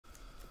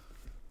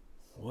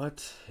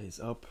What is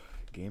up,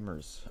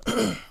 gamers?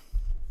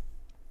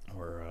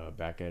 We're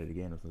back at it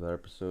again with another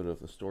episode of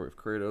the story of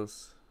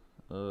Kratos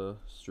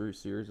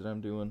series that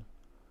I'm doing.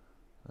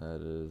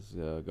 That is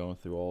going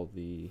through all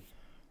the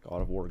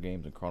God of War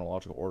games in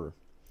chronological order.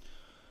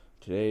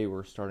 Today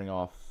we're starting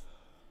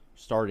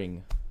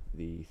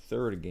the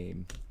third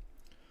game,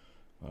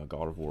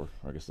 God of War,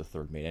 or I guess the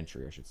third main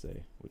entry, I should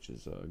say, which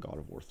is God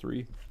of War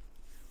 3.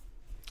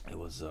 It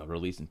was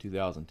released in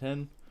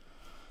 2010.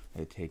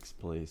 It takes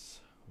place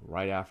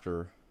right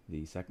after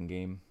the second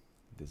game.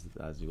 This,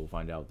 as you will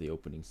find out, the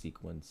opening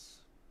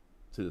sequence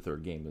to the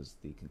third game is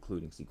the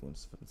concluding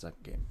sequence for the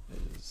second game.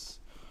 It is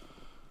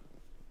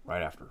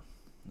right after.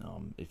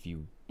 If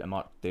you,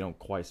 they don't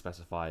quite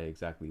specify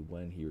exactly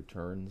when he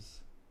returns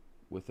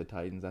with the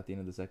Titans at the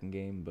end of the second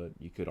game, but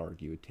you could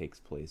argue it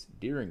takes place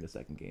during the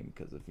second game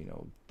because of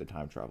the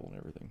time travel and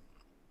everything.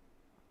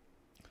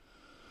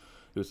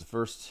 It was the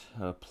first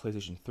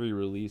PlayStation 3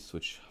 release,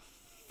 which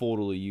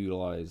fully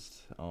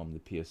utilized the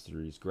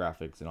PS3's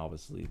graphics and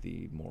obviously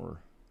the more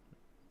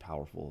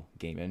powerful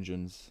game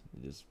engines.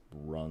 It just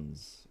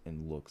runs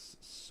and looks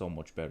so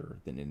much better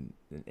than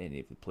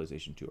any of the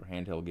PlayStation 2 or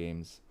handheld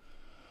games.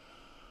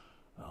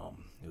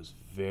 It was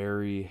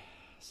very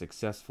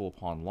successful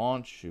upon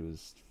launch. It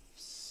was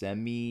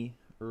semi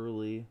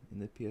early in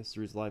the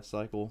PS3's life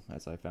cycle,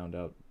 as I found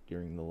out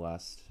during the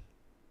last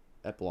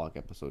epilogue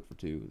episode for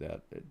 2,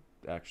 that it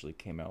actually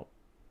came out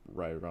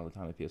right around the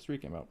time the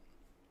PS3 came out.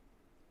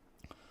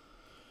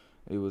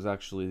 It was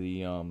actually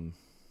the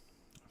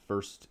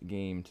first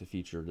game to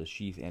feature the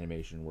sheath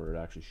animation, where it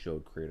actually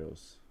showed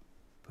Kratos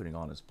putting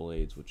on his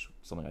blades, which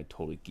was something I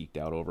totally geeked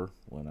out over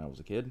when I was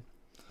a kid.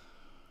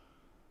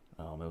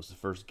 It was the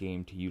first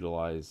game to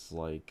utilize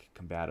like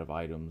combative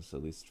items,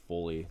 at least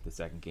fully. The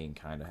second game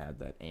kind of had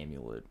that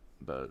amulet,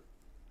 but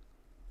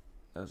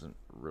doesn't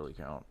really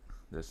count.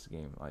 This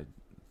game,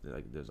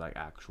 there's like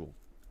actual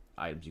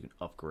items you can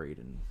upgrade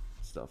and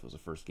stuff. It was the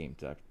first game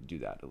to do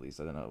that, at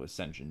least. I don't know if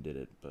Ascension did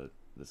it, but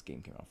this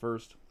game came out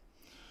first.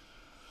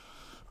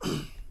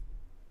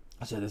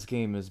 So this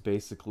game is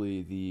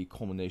basically the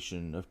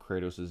culmination of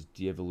Kratos'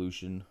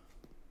 de-evolution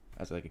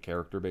as like a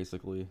character.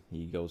 Basically,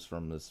 he goes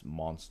from this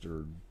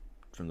monster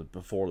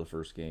before the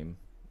first game,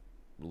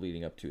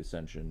 leading up to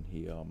Ascension.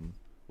 He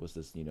was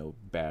this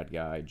bad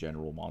guy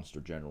monster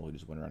general who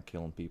just went around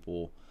killing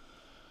people.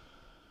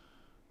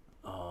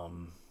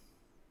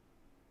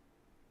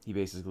 He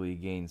basically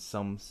gained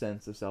some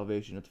sense of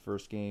salvation at the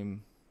first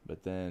game,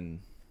 but then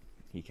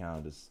he kind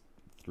of just,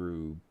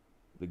 through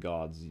the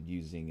gods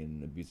using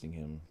and abusing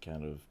him,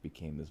 kind of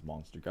became this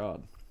monster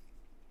god.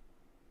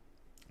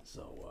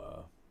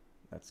 So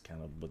that's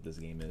kind of what this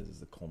game is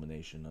the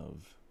culmination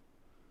of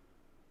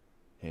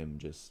him,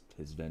 just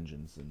his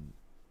vengeance and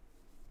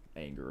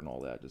anger and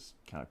all that just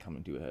kind of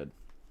coming to a head.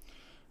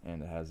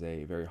 And it has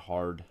a very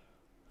hard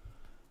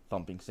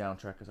thumping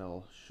soundtrack, as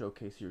I'll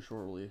showcase here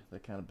shortly,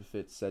 that kind of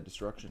befits said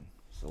destruction.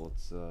 So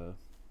let's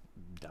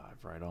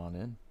dive right on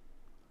in.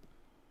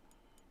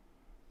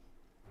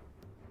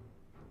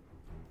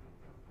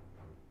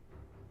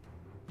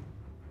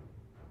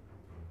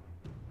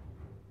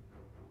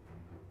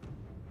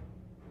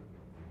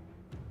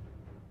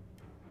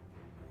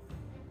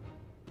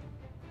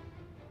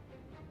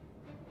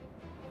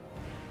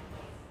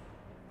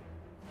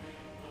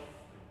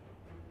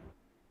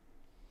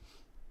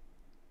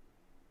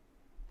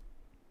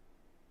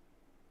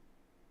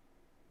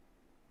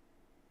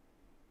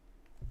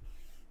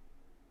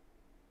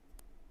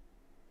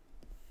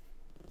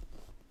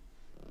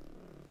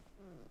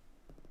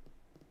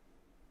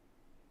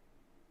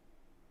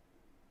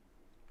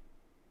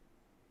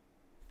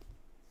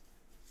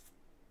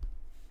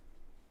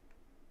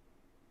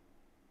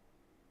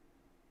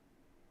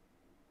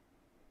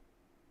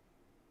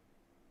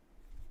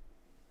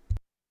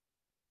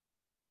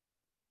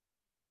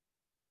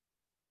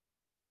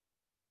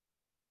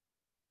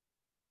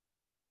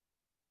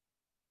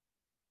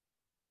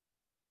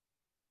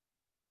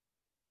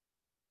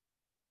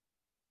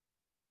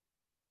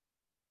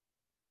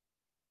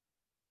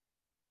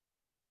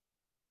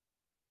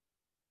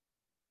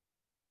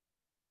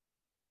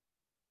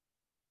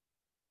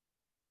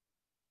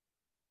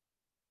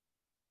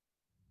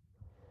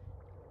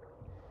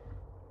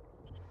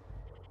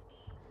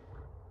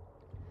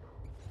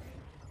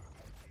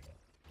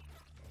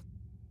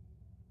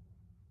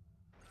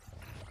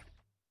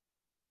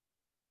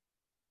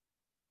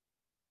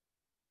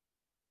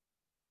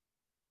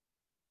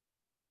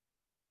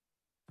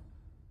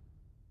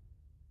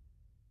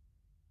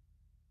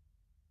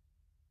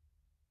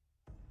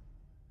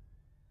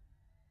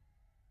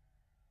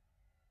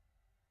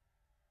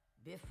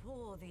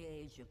 Before the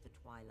age of the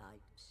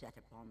twilight set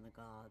upon the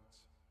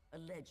gods, a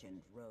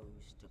legend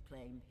rose to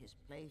claim his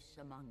place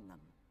among them.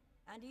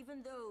 And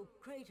even though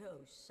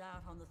Kratos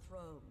sat on the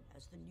throne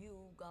as the new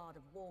god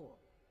of war,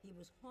 he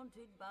was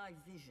haunted by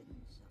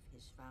visions of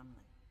his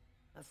family.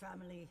 A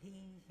family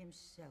he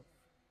himself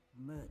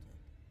murdered.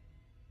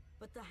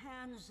 But the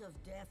hands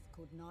of death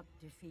could not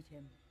defeat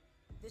him.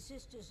 The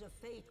Sisters of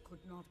Fate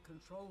could not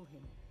control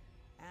him.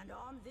 And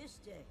on this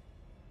day,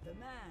 The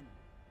man,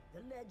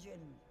 the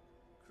legend,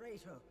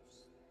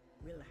 Kratos,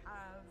 will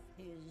have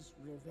his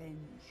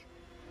revenge.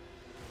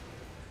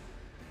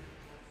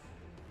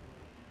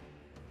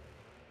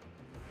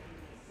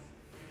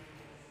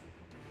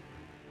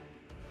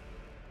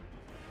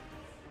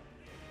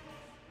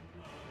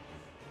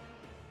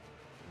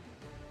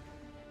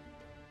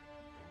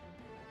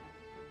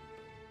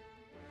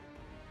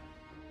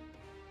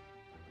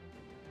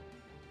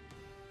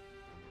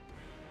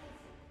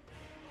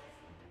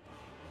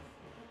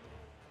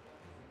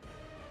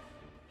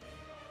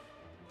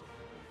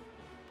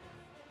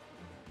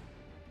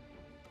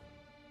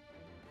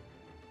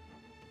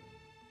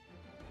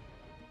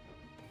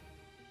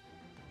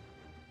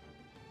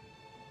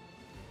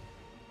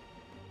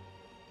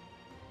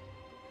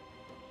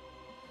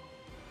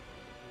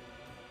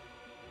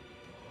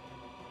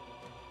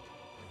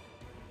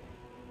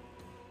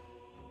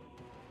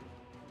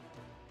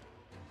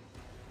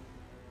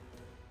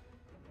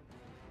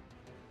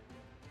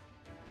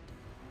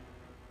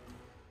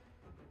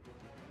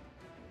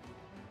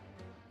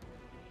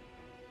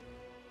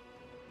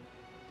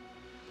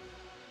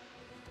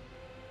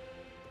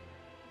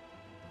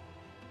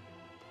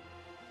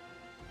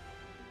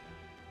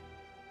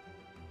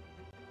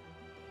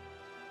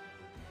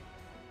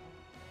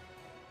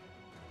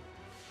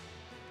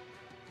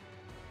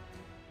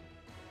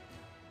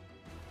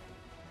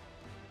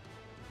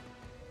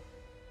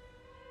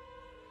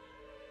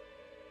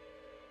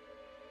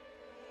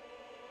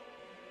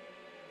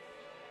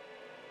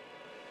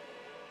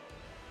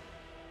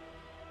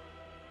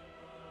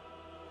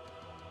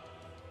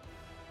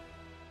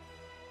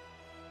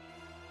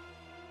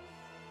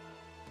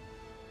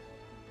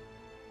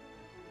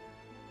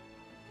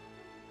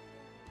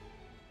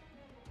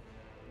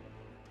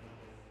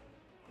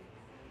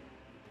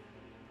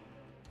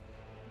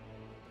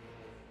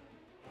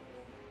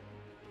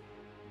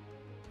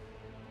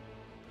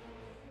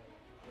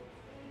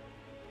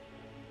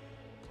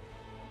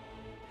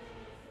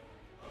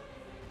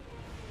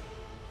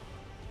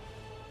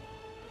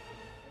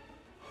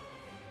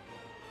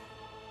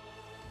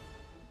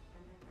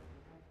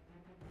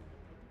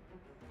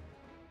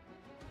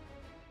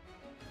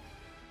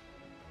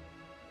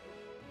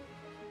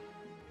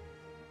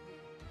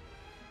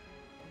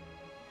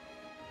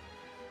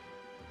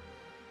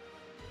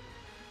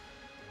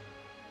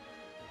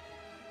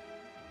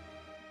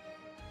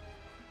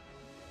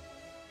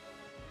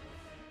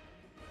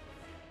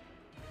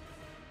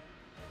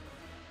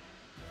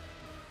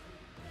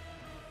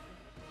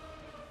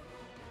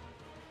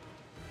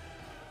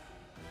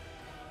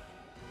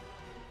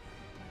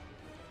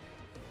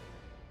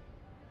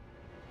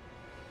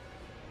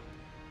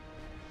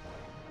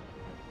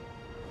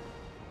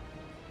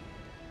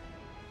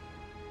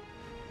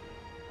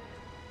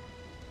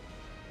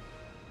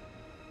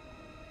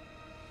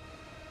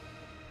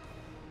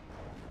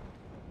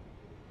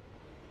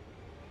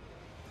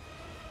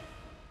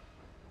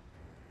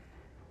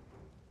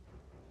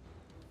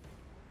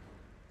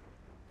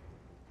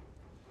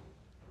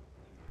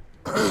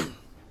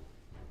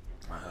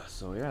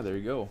 So yeah, there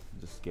you go.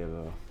 Just give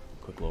a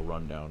quick little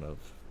rundown of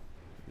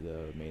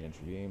the main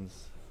entry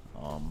games,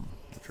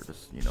 which are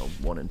just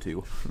 1 and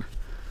 2.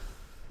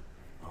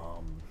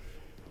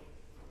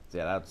 So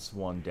yeah, that's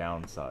one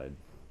downside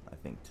I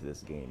think to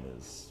this game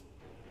is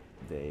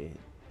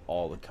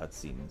all the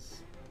cutscenes,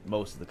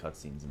 most of the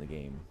cutscenes in the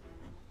game.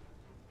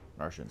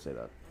 Or I shouldn't say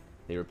that.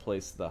 They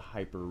replaced the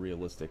hyper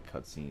realistic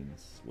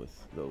cutscenes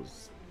with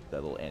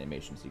that little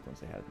animation sequence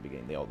they had at the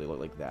beginning. They look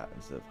like that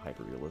instead of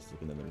hyper realistic,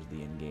 and then there's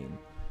the in-game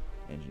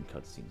engine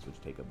cutscenes, which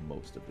take up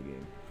most of the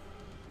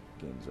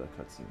game's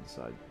cutscenes.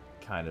 So I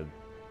kind of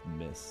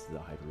miss the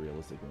hyper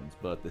realistic ones,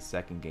 but the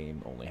second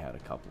game only had a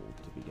couple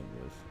to begin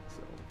with,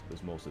 so it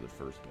was mostly the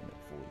first game that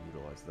fully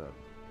utilized that.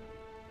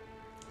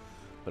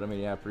 But I mean,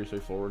 yeah, pretty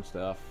straightforward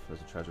stuff.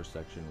 There's a treasure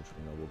section, which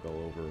we'll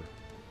go over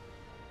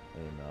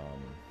in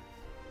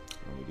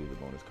when we do the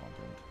bonus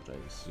content, which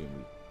I assume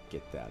we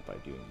get that by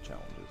doing the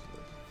challenges,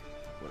 but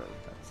whatever,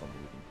 that's something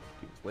we can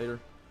do this later.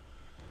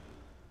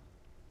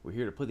 We're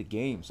here to play the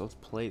game, so let's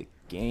play the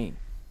game.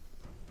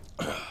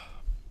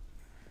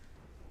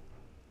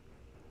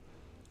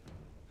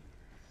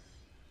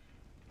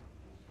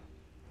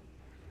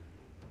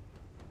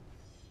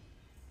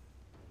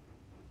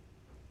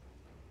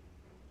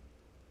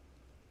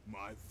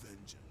 My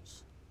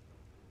vengeance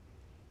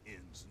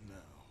ends now.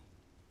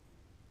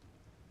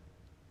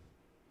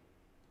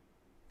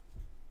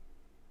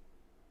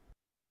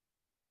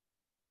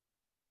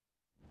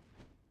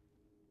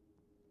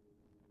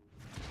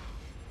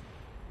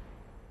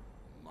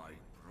 My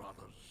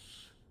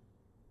brothers,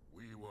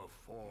 we were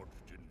forged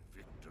in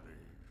victory.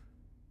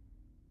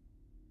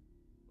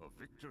 A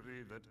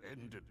victory that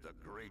ended the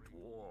Great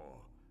War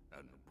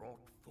and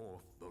brought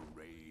forth the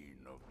reign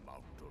of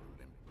Mount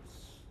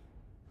Olympus.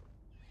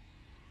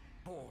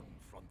 Born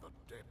from the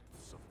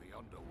depths of the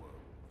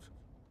underworld,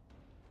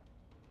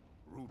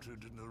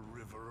 rooted in the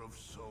river of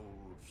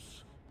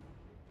souls,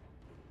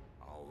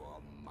 our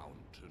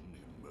mountain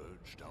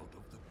emerged out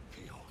of the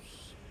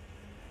chaos.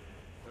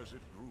 As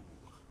it grew,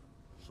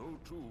 so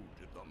too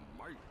did the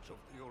might of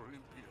the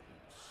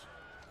Olympians.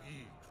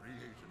 He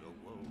created a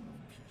world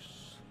of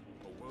peace,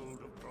 a world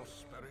of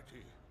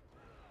prosperity,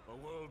 a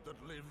world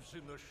that lives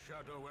in the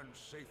shadow and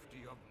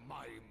safety of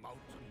my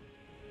mountain.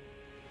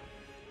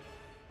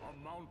 A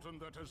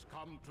mountain that has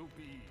come to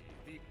be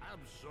the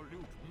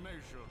absolute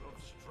measure of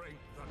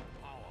strength and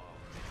power.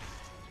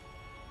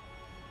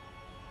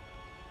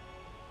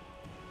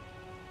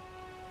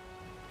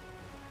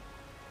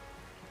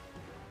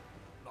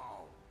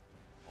 Now,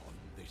 on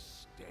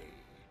this day,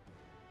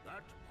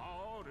 that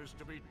power is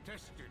to be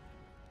tested.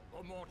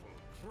 The mortal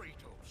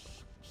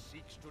Kratos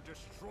seeks to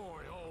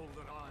destroy all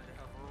that I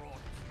have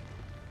wrought.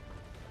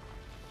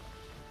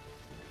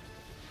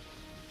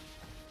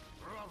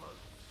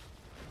 Brothers,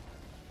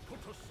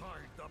 put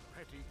aside the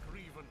petty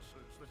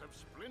grievances that have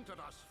splintered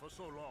us for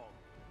so long.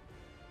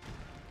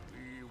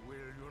 We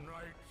will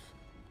unite.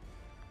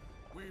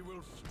 We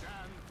will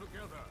stand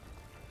together.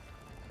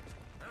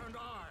 And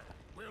I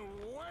will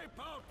wipe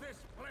out this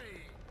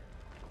plague.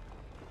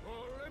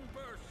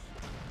 Olympus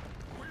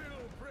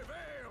will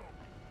prevail.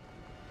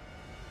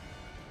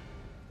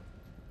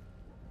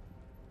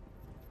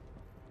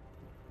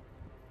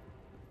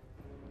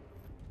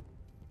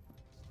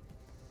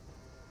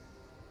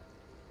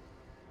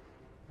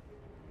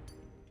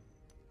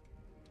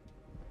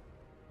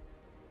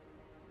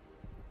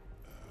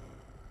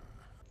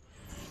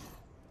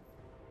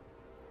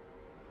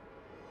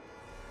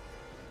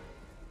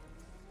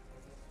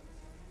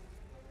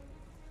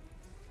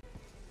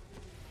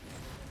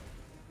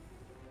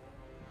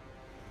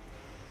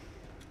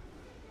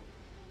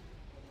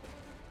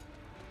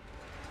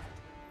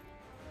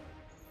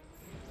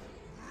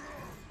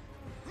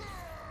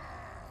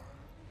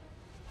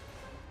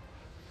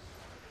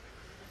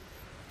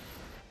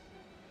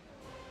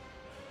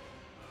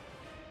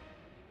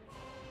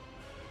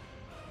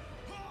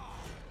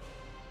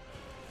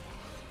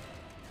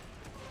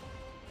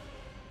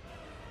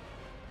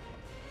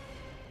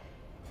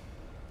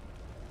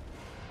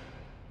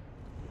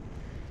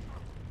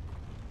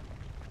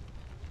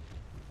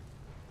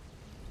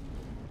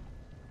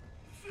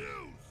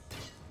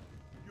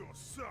 Your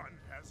son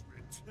has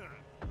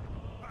returned.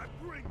 I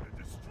bring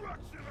the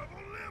destruction of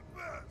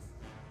Olympus!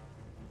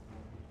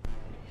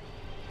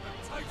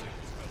 The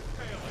Titans will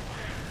fail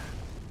again!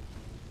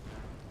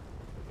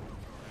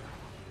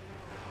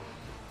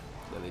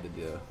 Yeah, they did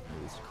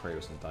these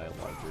Kratos and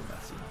dialogue during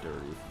that scene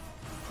dirty.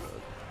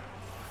 But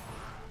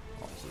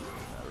obviously it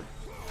doesn't matter.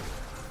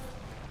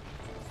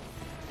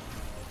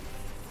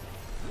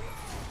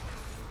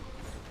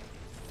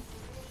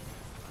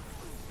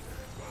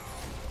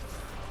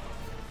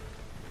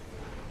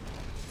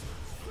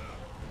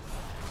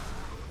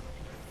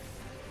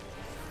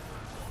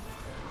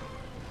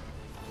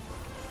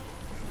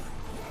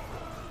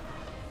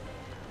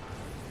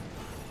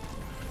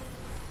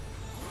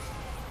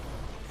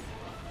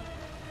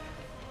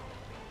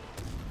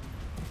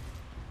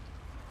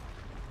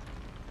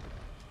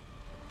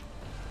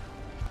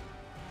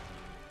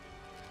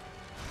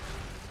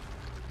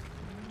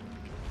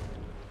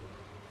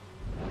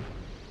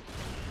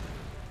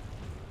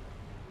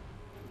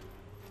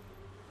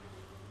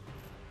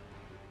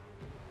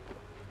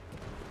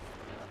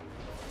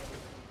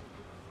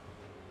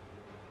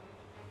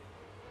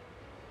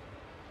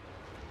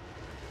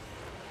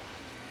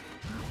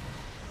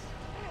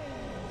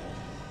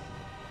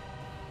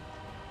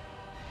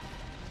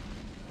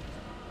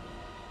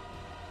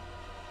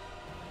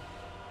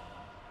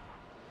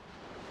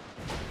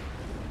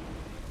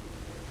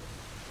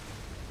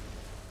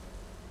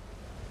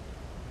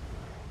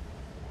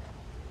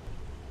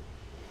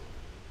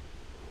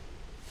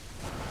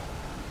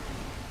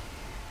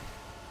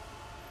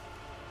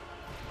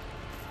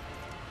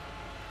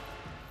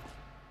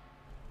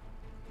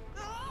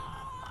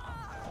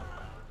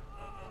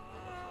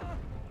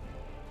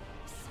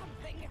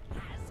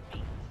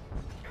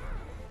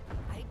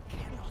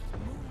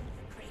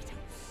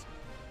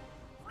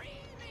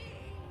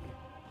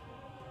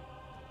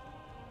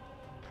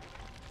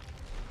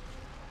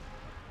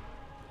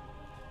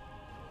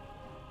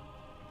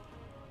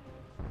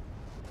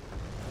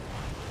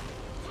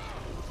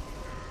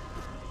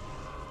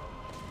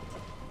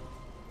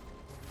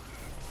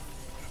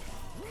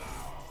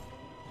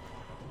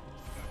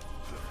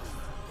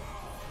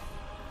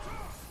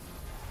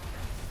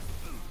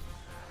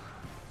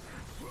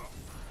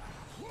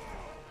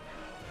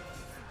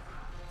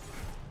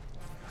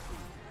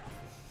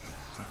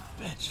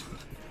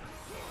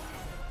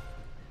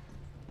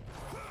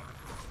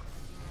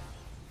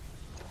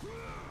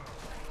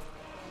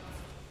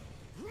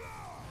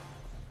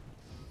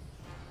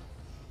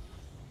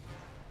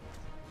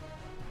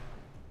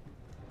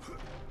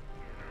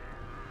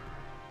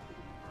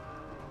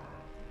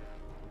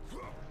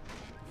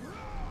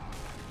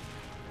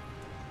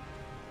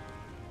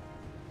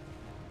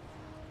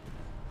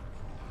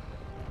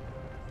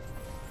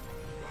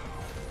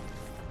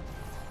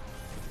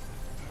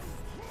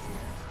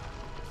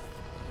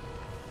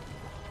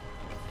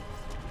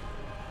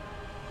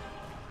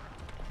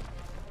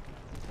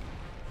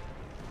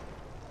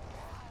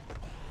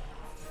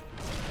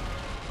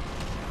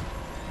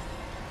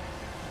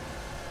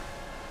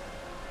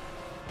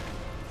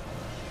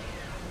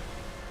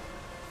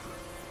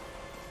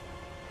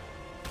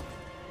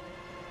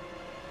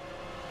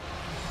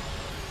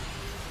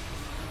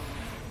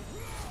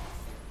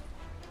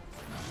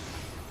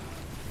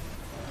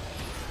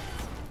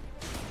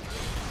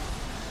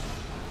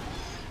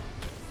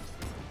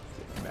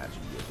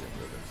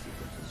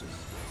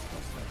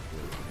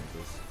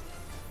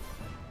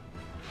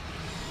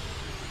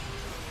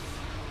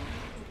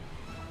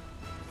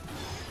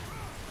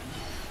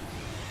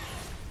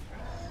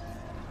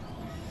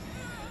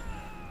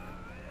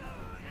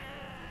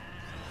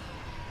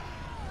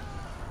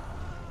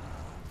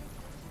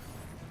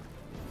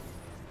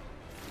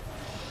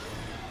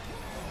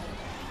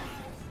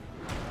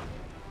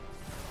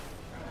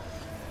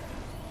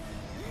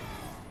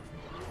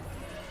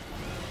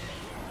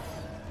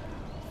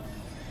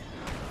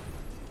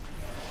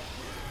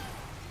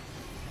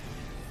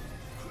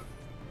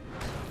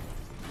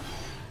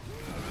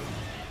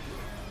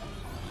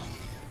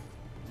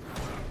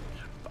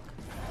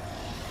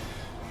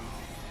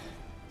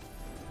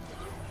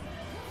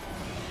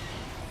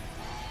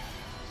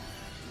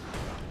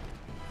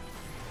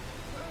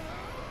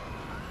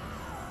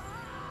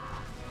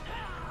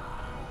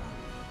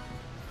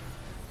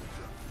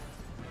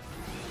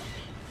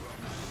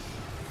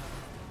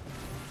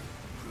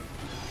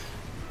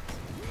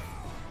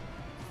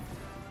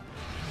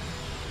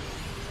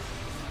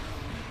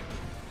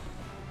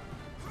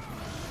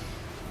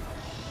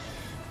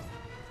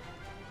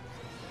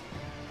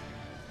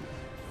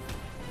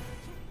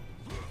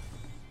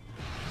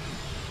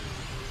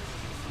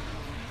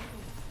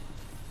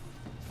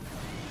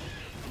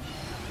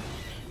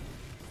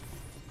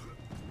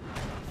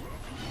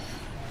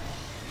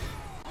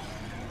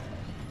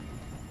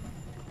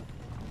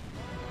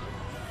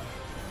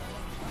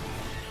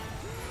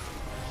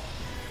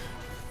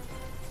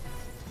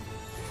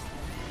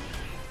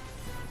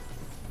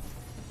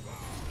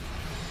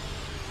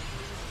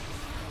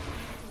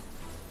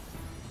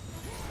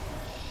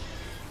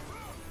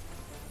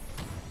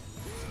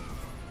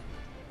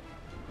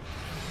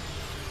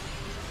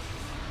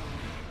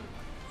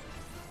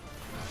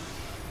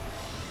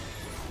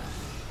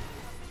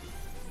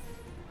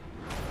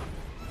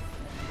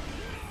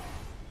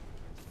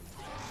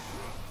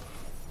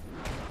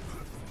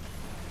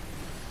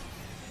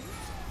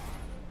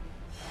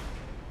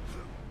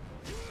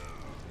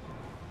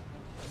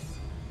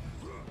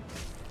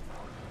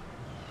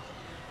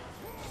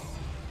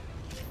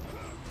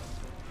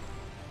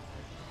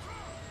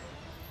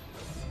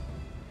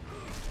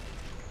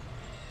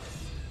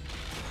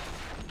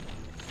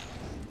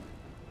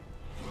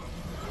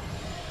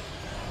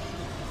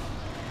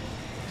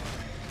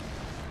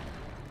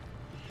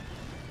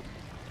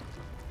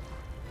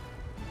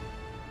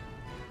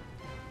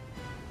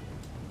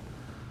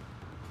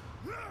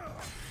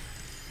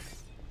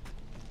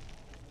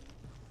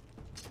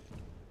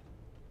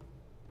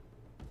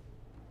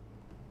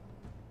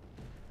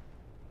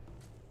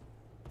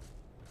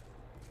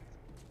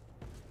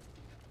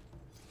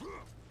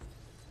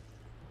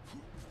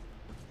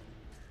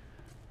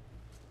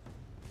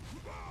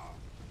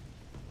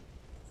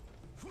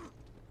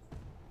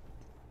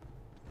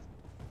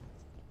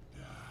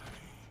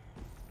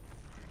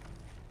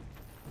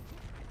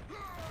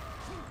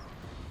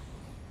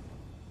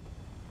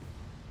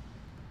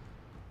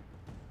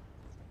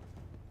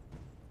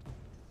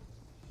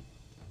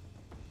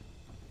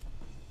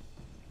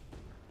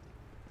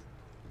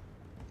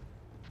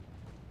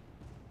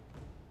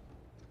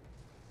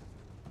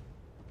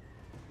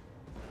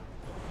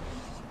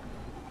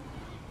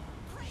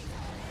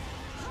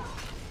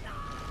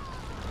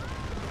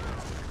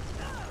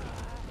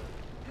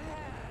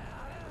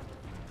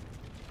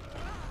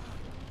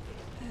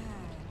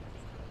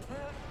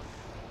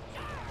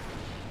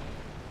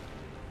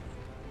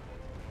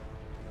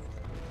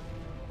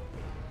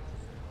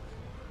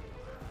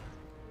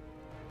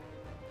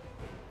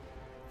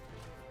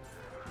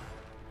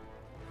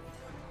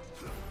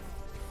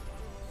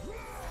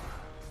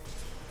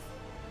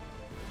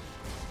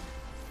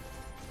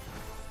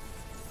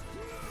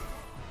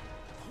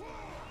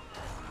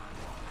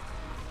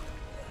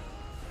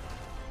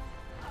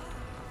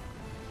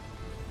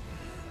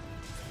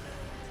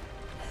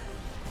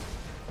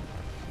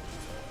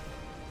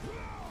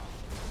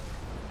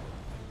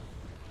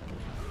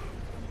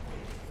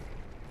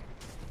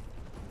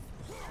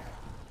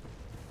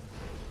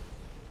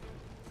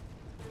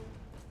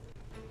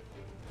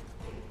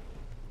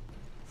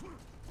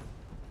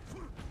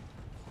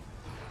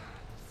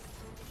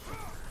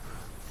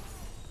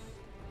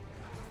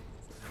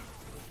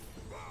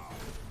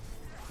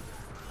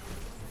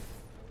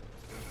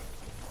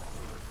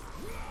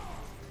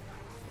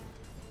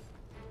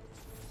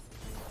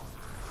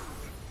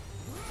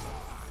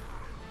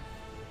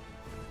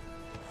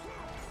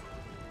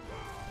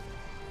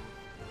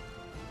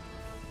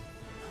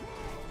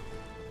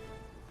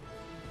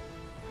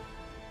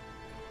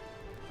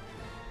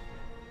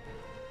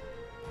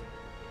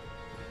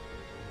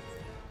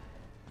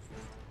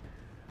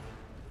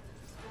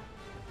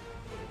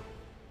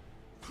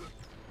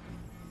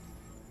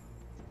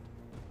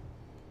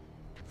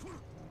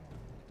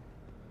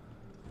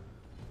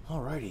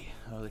 Alrighty,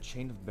 the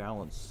Chain of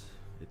Balance.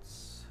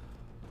 Its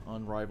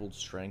unrivaled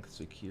strength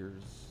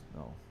secures...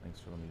 No, thanks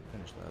for letting me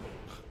finish that.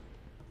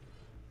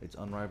 Its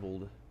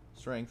unrivaled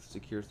strength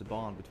secures the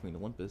bond between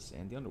Olympus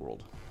and the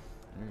underworld.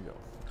 There you go.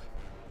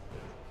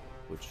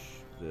 Which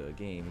the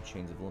game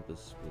Chains of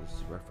Olympus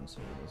was referencing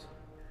this.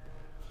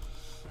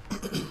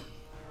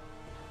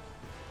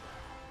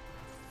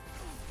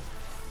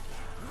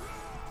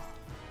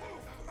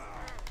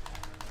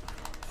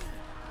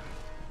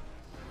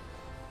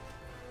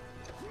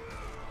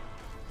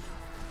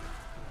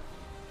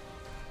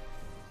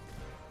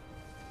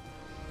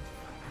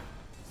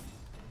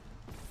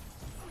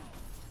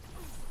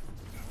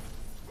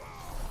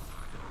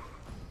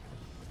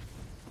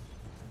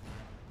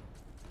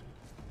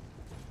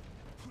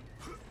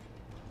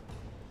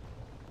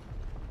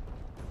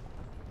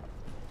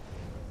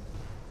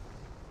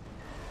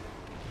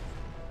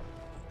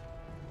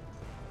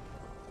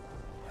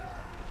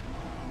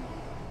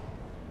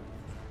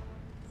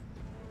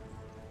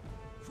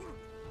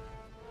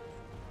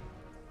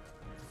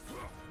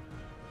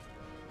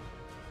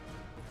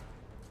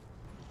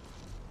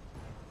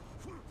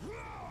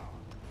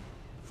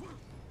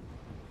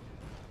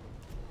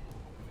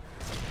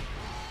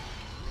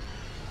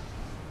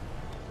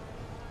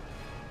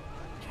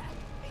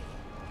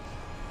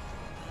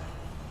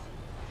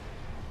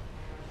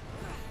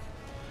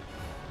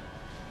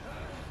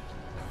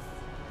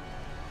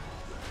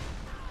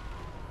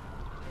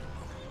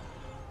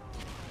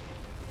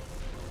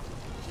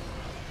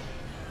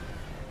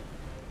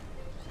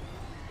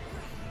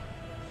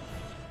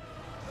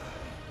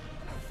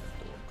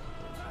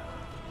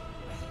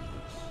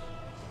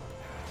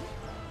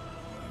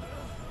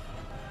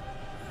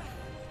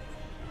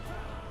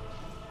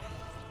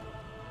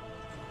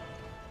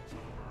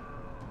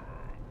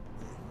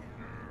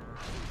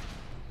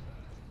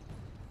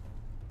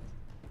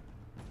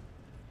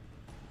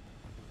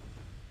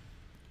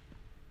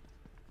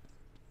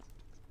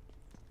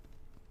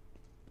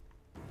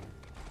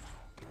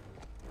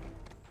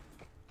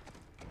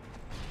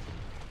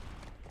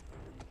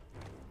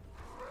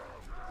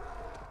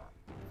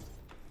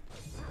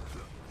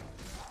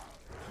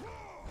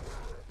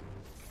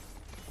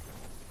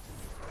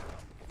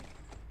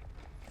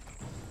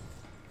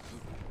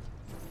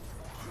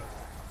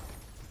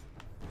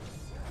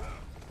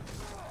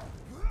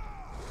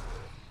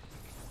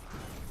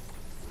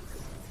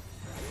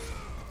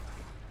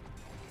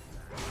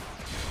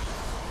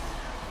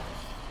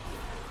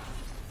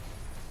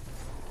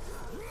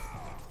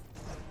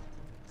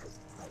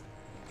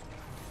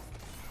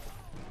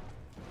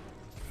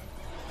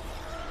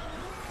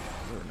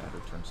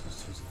 Turns to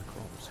Susie the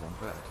Crawler, so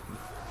I'm back.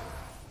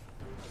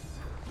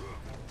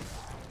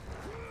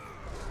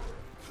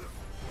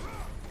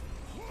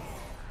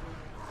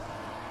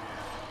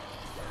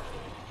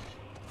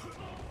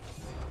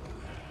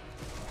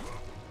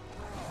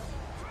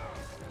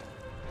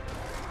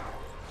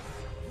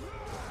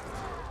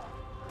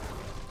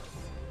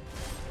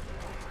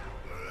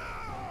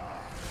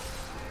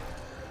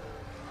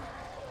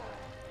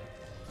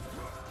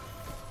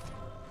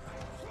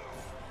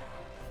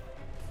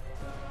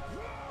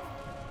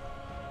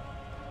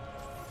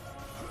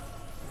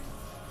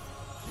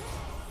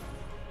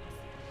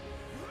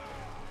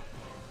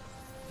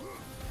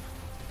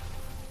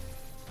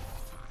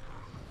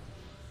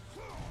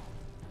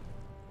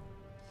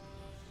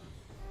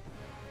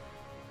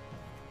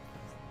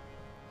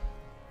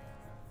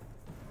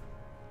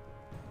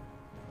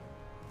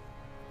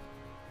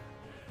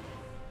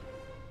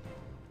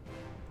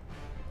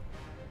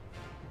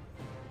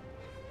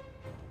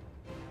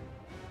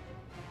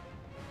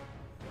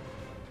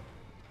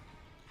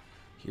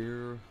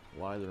 Here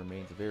lie the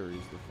remains of Ares,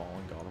 the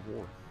fallen god of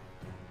war.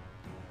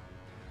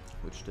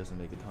 Which doesn't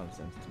make a ton of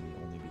sense to me,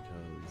 only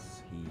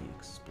because he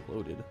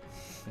exploded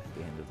at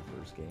the end of the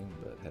first game,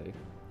 but hey.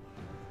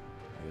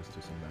 I guess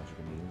through some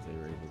magical means they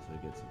were able to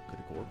get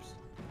a corpse.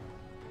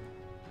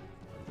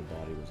 Or the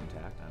body was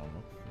intact, I don't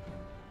know.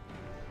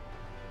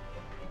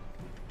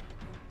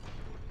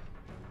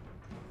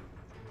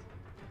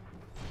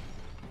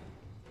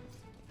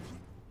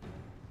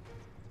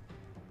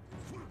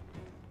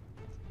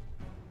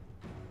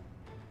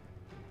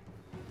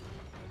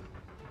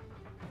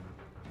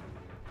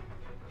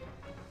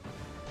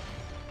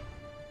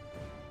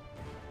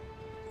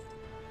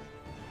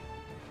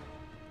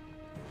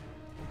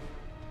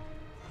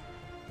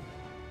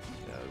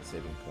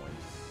 Saving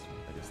points.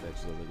 I guess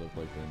that's what they look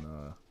like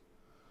in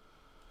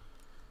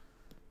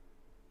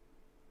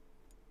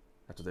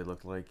that's what they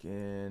look like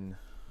in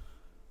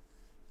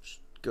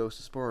Ghost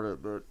of Sparta,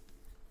 but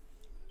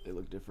they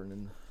look different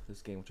in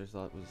this game, which I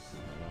thought was,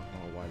 I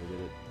don't know why they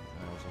did it.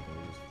 I also think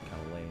it was just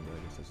kind of lame, but I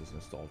guess that's just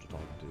nostalgia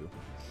talking to.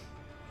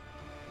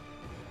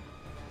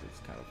 It's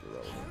kind of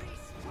irrelevant.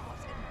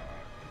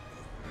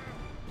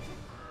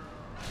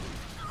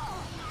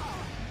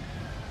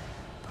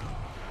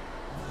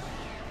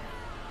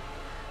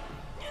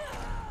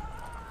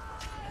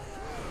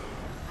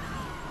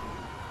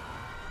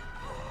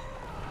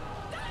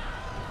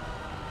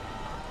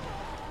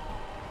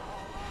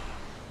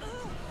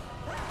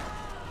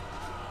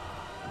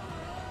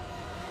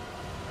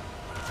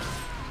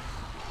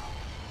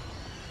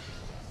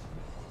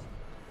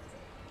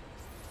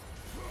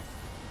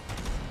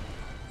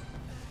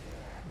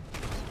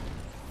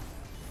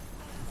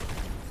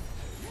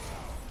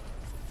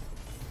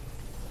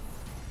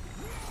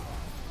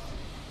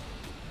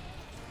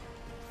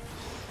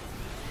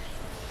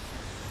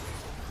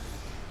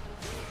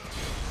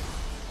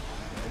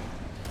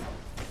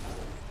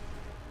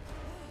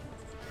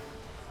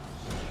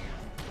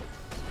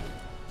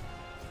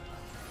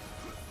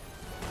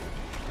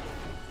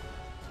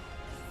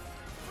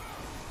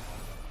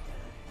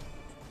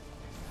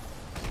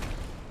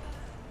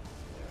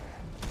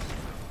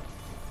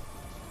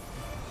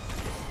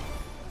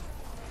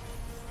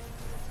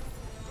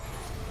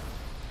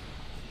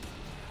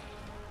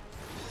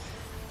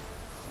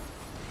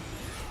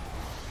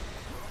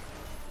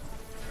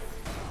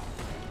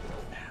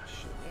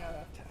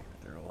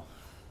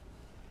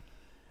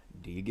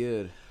 He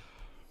good.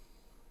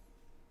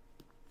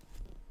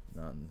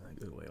 Not in a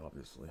good way,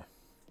 obviously.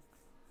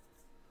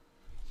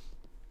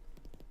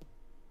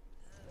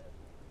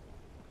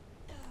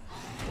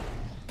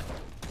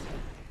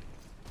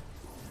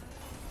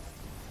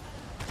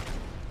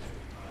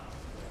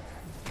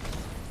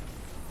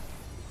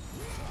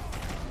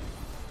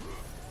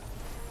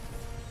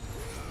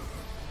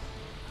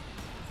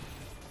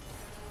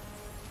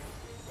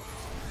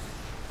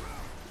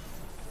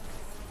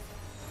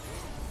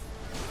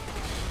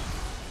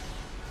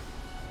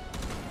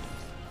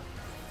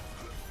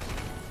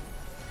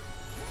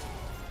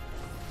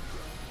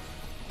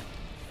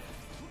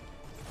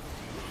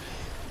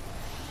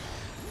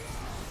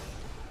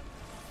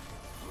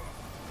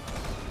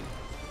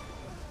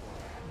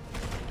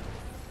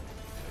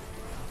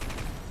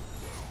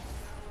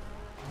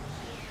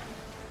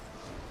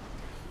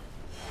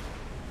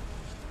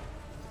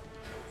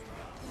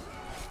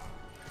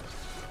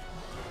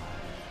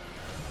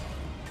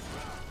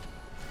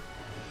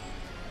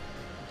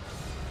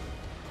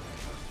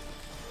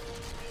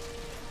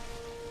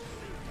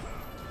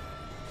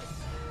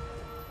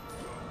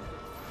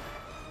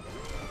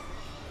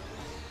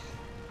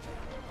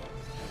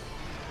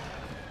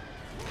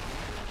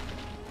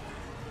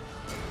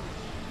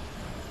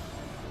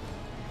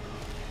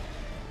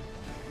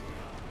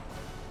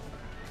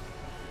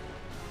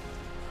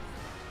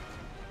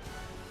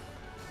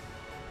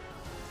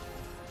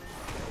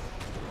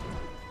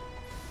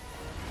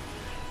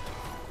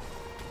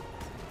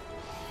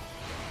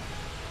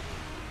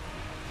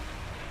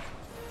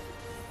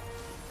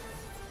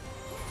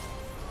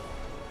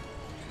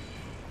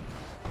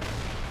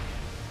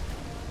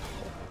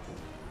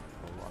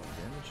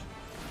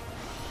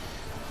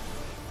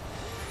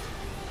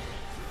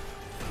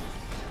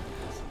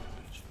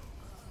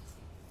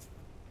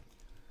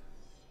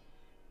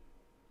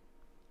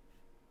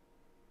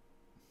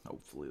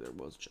 Hopefully there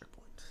was a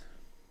checkpoint.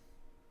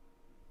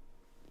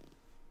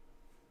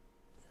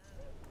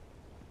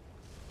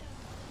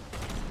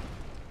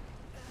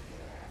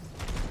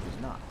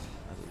 There's not.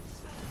 That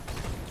is...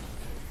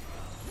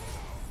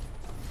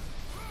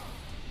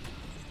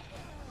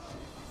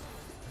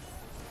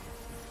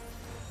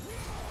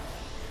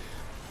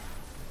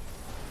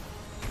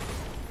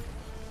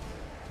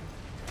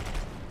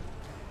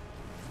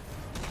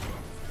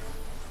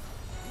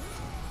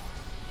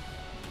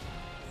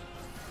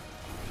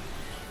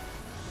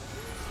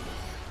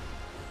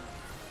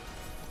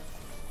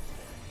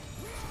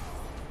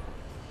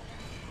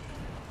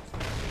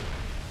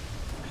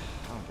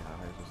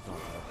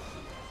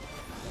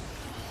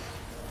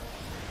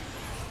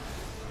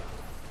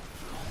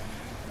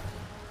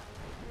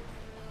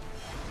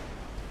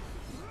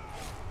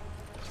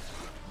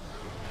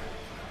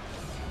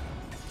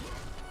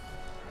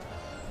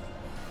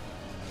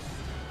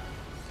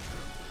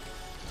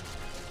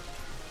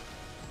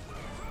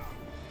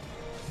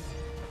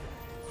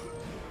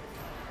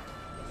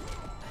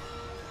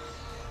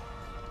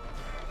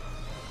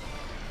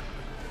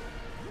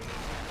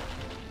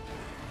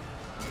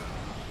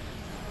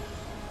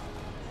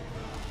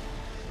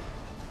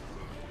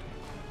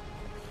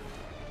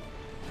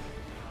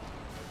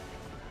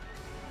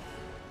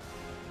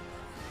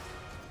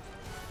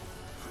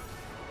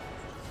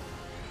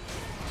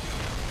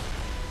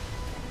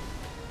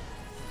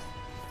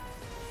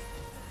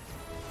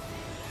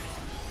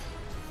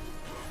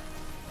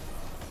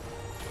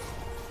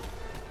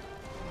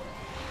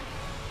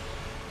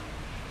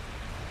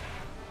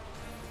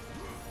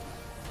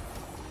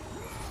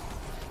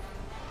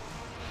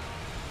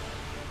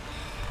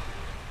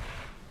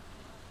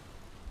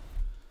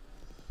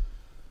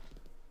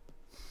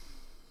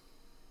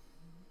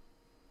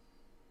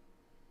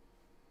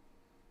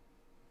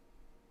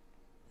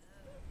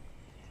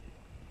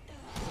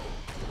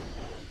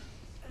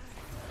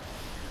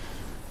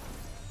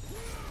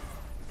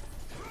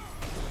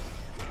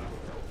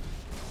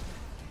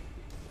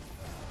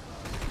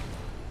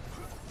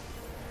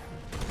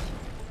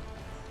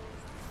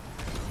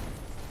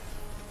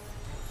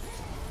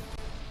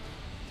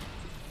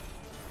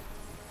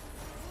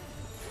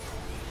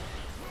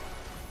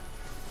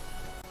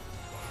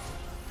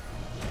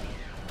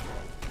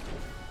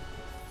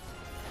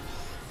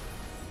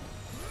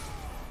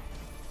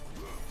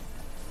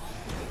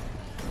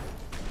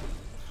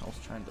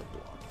 Trying to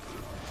block.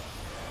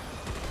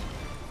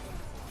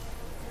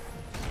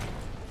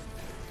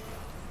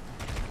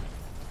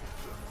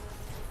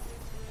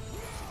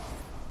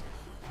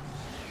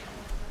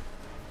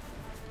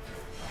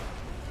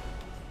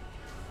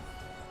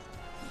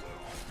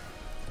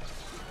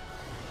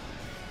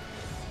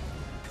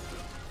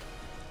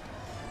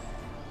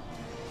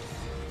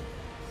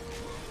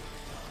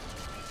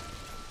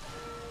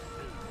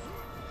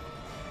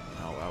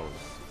 Oh, that was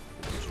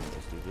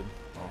extremely stupid.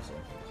 Awesome.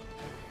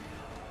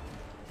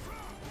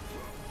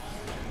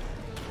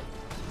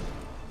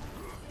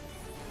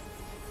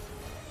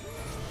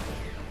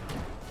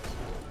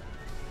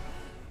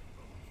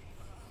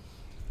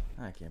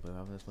 I can't believe I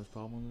have this much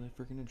problem with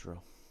the freaking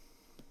intro.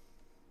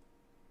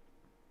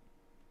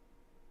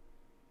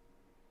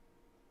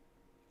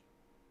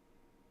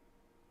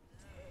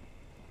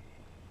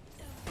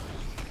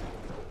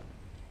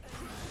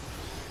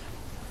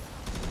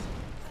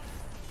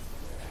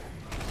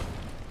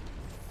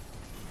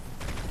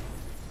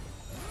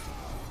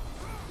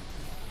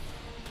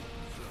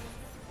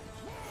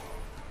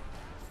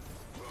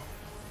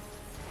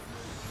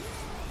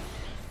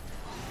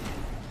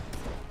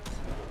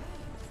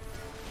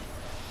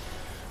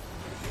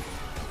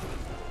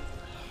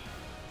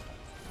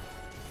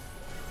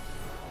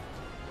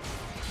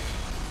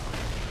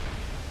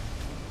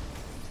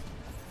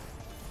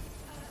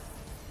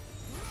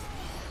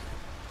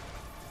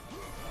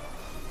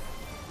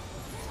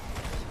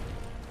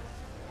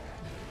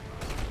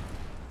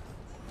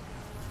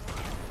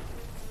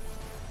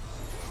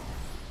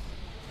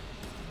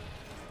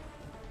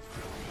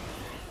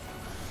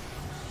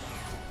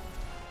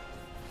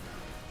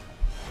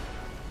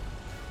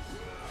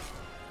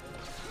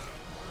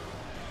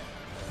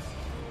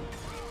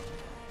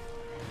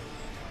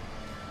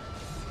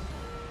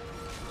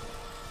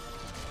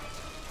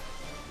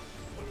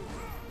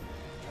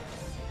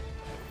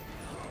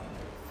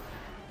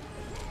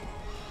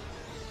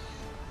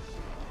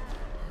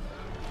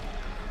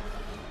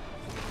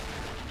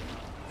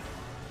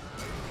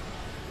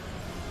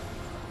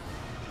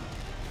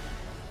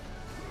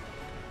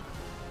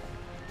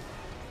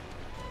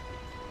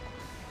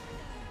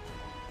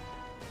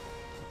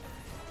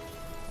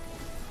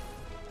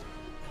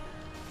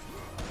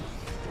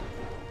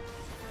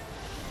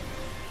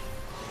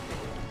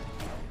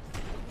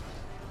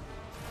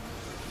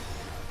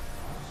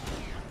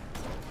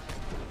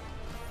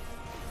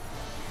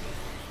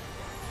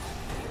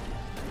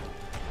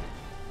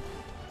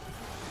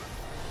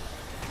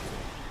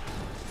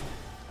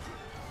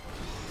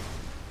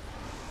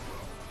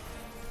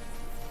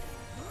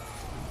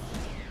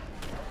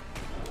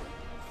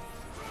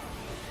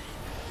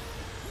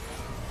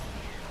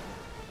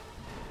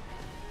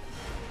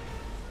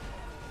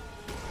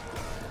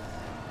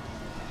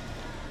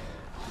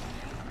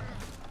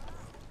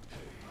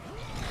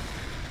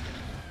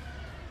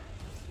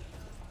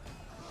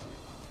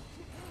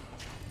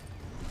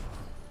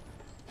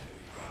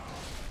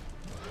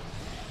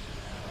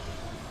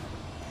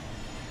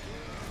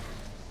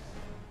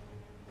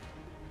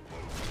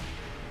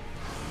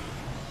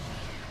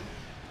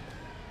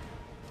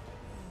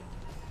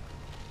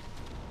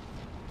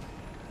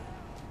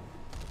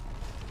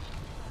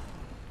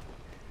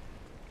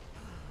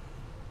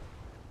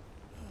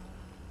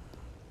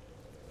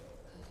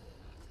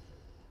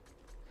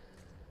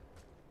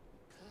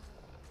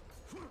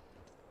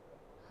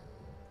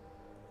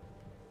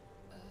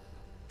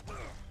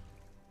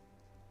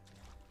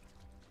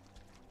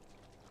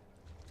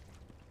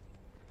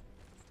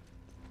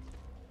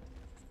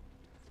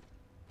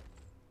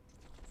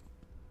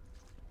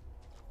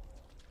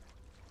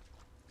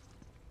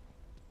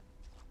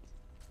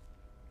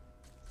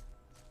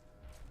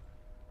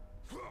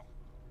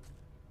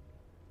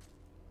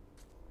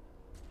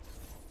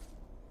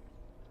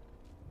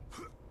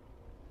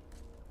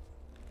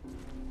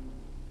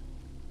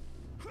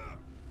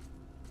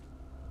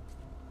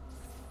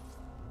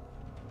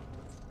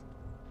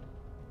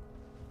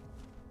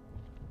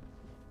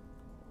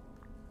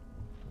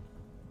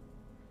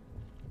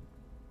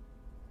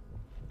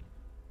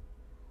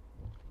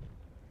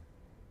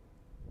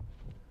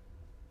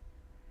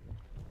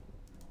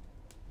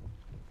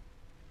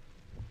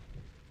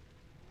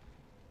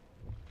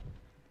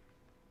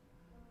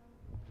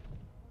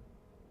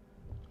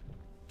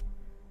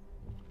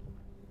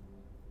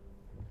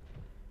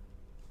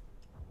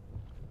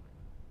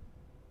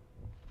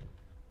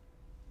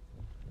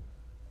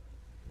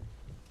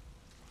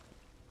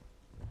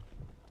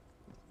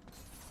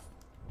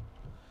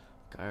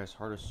 Dyer's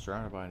heart is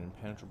surrounded by an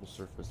impenetrable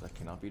surface that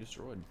cannot be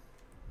destroyed.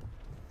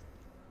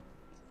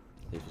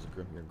 If there's a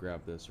grip, you're gonna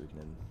grab this, or you can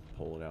then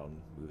pull it out and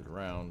move it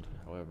around.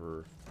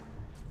 However,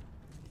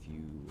 if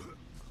you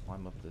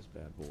climb up this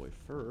bad boy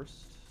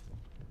first,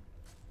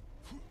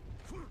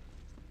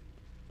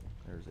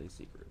 there's a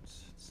secret.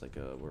 It's like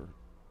where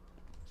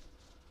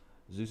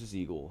Zeus's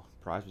eagle,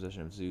 prized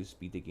possession of Zeus,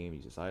 beat the game,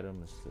 use this item.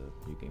 It's the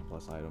new game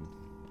plus item.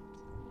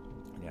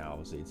 And yeah,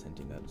 obviously it's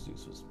hinting that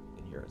Zeus was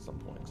in here at some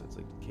point, because it's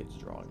like kids'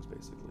 drawings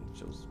basically. It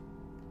shows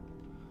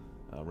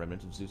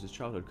remnants of Zeus's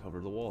childhood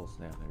cover the walls.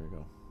 Yeah, there we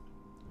go.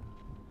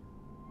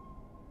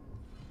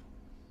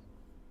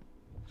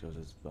 Shows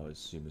his, I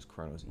assume his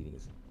Kratos eating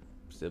his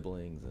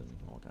siblings and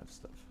all kinds of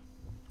stuff.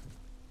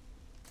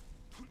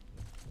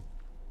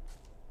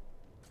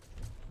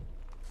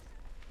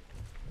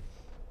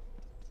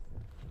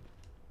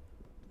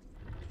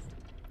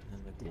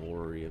 And the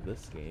glory of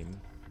this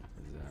game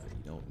is that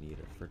you don't need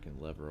a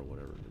freaking lever or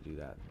whatever to do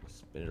that. You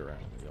spin it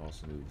around. You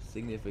also move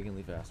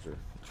significantly faster.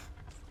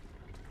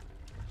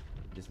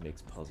 It just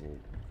makes puzzle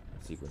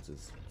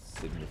sequences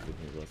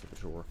significantly less of a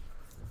chore.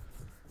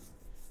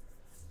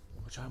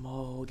 Which I'm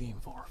all game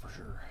for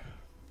sure.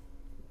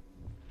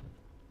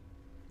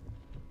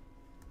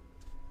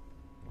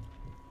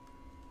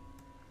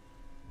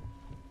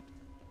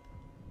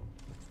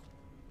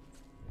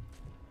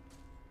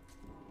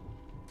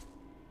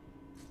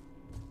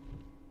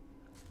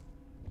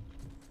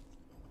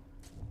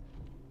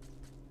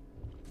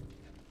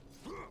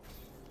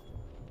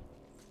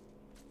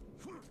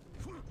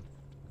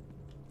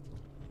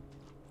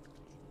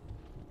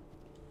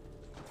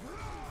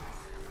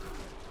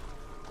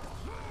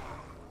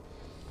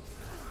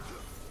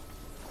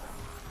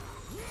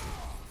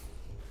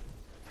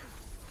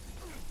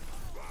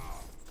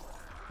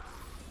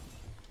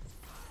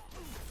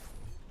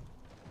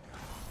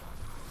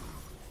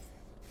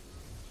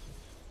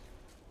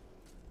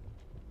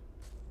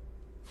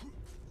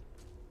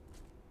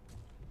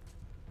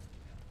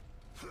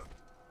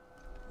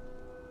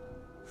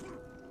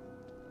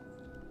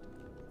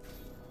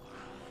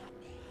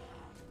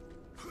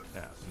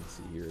 Yeah, as you can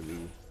see here,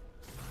 the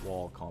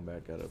wall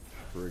combat got a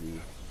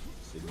pretty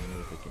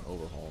significant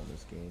overhaul in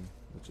this game,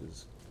 which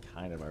is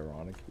kind of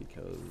ironic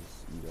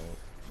because you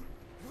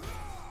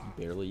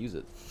barely use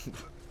it.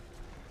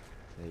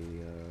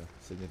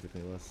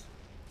 Significantly less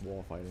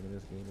wall fighting in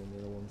this game than the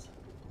other ones.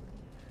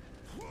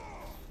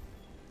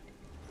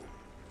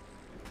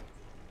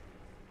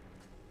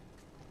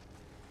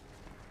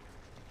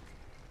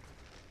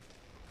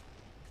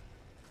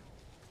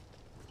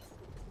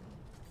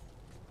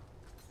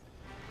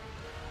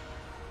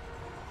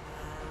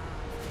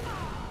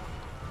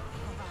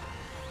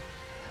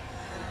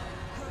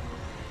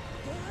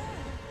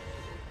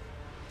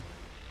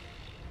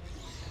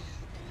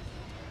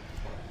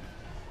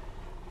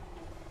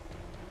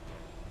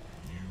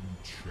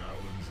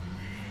 Challenge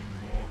me,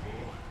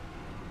 mortal?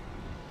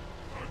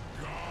 A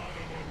god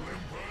of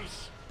Olympus?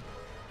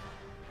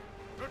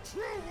 The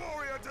true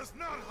warrior does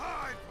not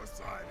hide,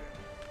 Poseidon!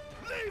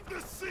 Leave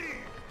the sea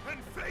and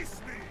face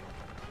me!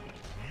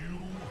 You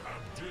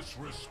have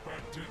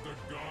disrespected the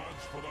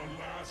gods for the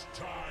last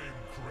time,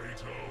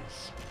 Kratos!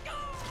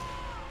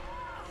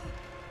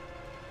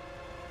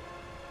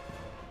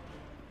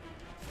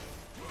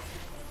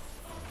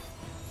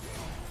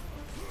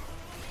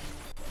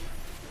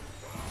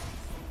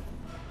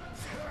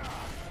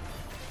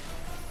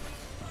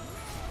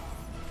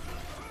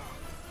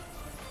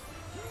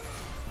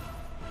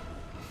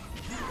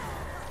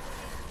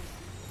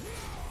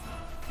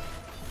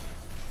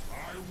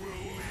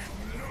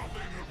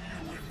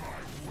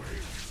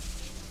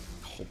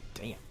 Oh,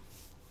 damn.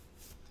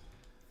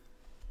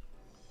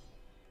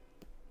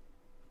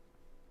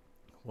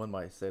 One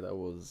might say that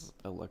was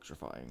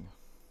electrifying.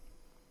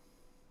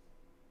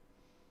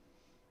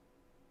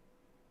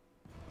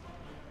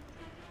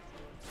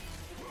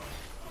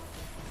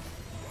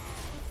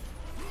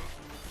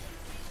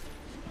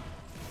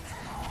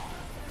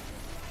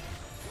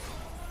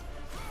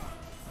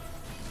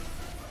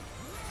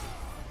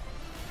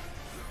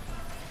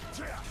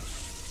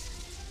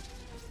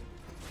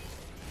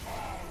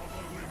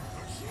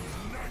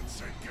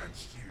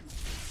 Against you.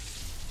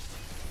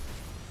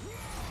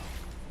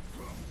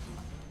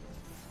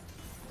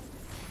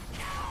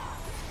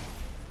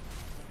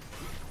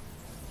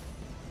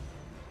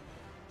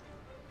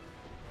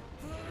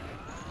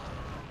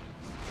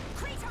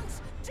 Kratos,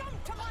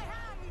 jump to my hand!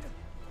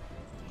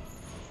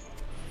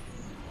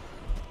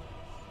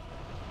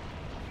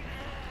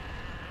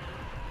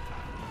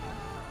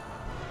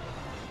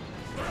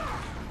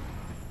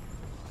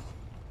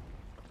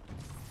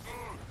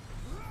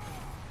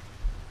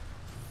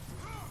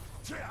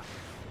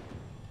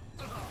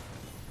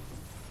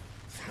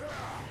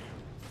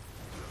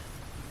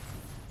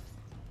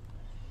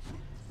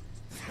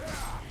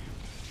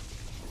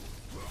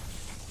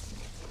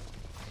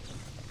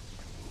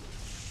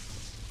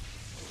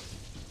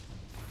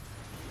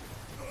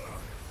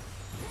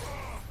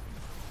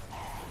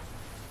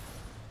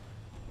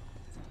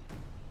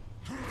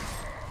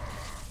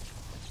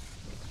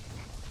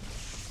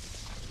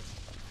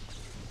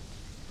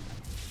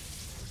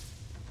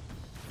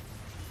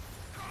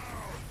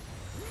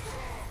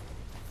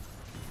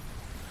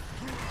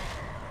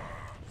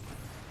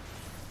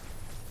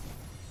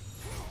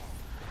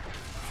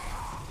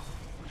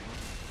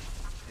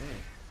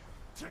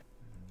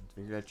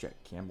 Figured I'd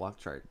check. Can block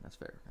Trident. That's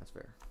fair. That's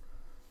fair.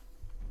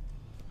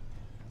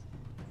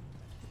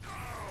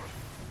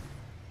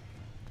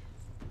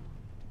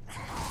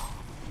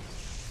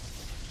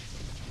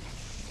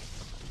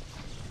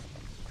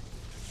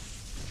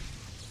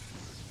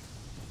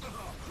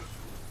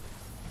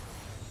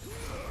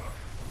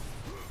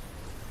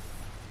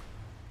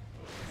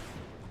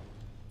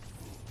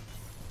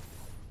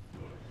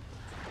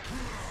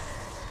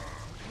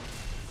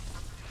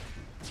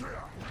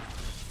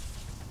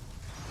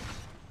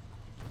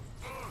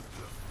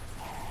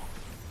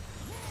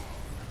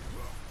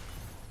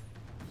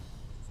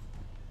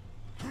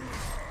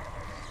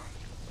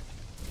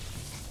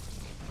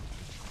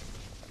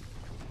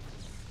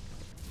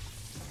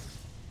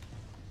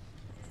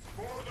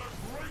 For the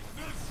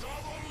greatness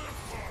of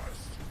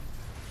Olympus!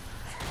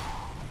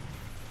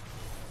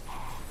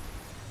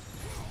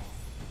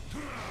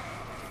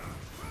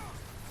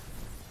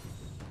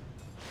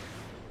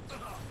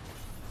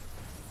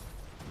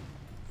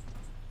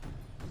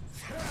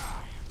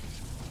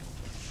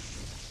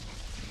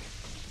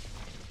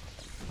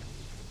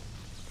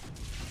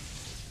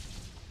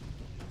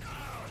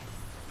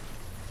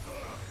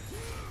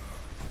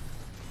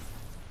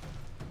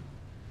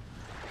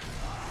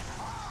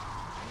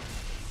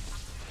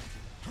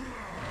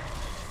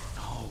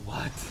 Oh,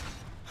 what?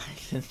 I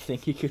didn't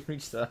think he could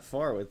reach that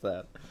far with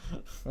that.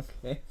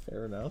 Okay,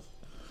 fair enough.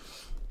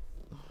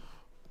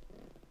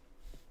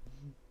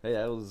 Hey,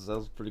 that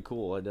was pretty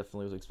cool. I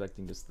definitely was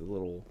expecting just the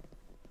little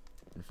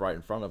right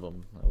in front of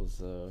him. That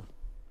was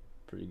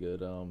pretty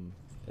good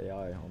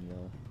AI on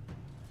the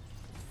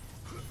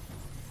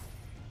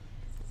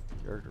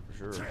character for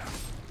sure.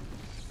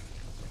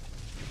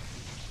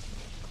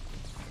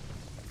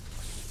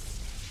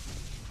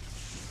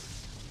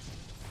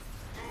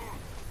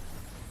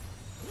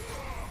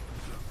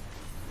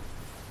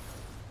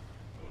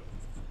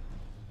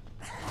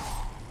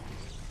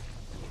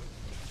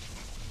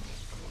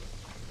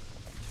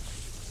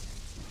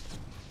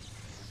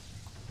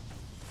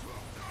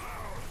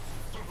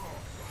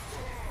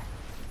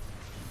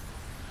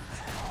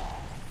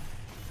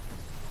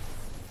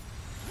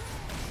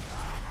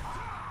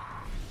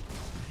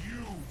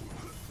 You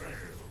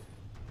fail.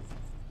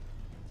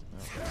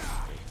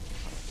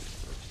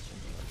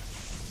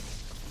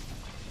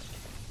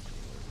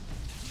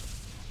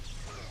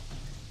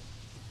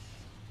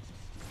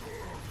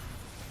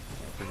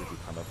 I figured if you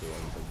come up with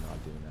one, he's like not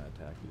doing that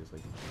attack, he just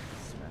like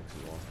smacks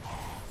you off.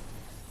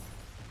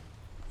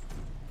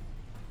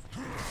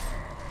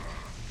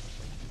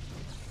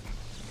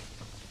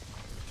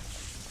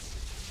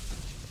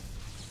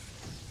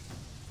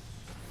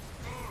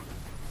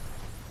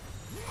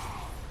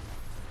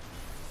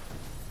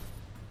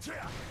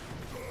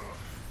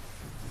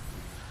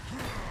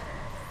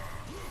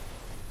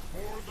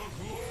 For the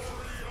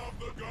glory of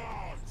the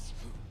gods!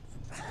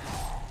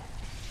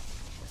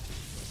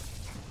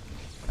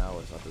 Now I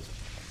thought this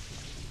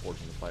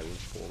portion of the fight was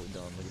poorly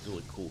done. Like, it's a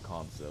really cool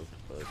concept,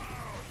 but there's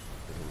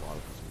a lot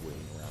of just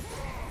waiting around for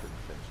him to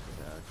finish the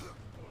attack.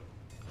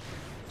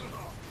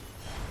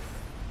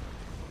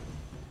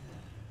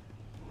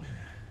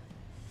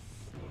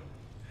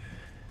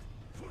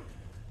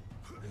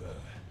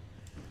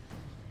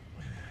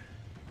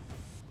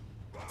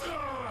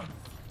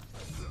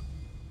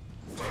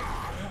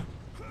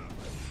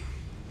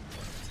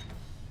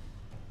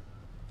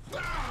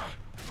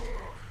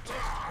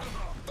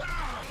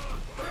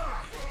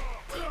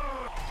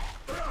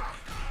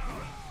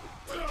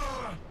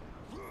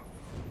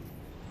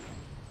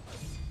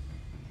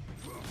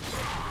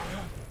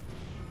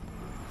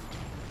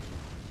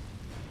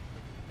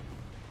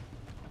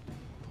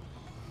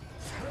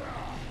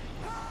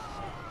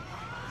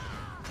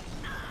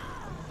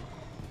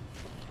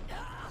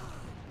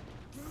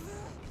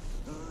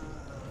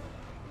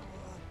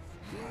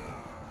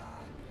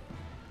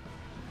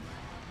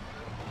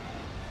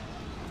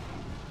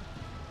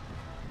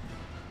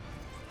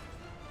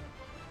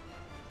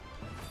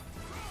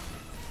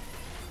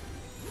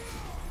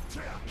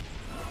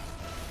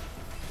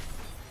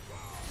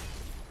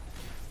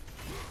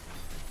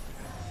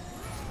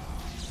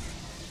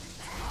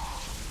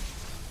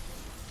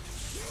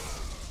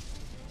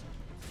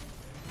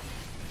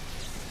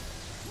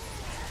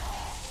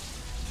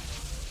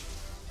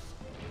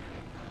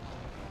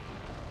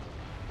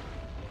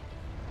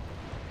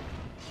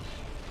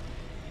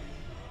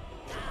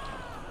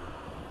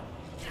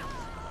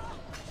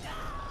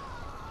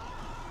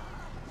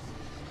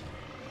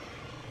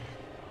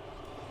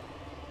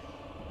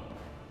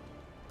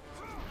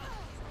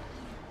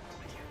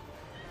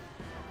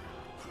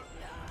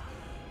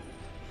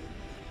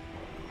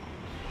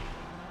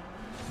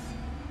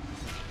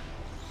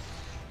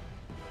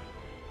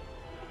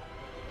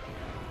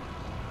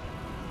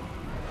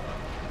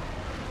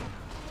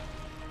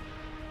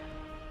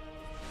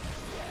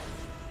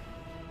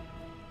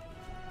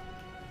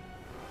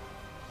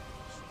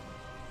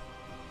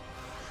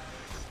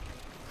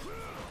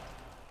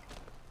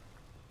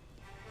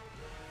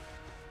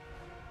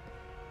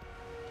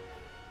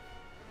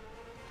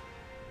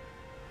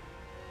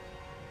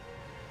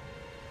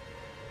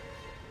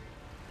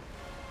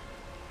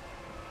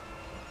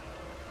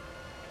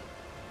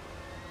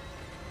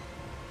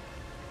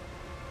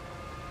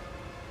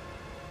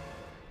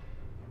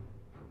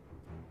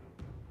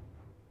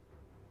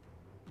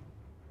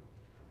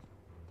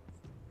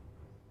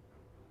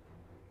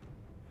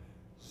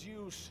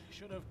 Zeus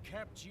should have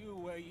kept you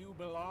where you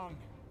belong.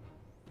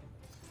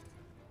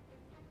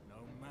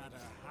 No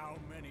matter how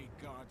many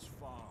gods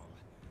fall,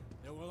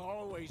 there will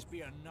always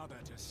be another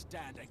to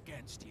stand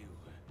against you.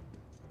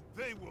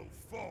 They will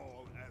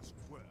fall as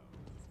well.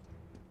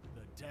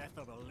 The death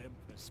of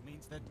Olympus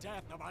means the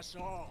death of us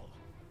all.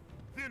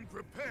 Then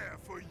prepare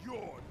for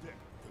your death,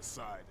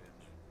 Poseidon.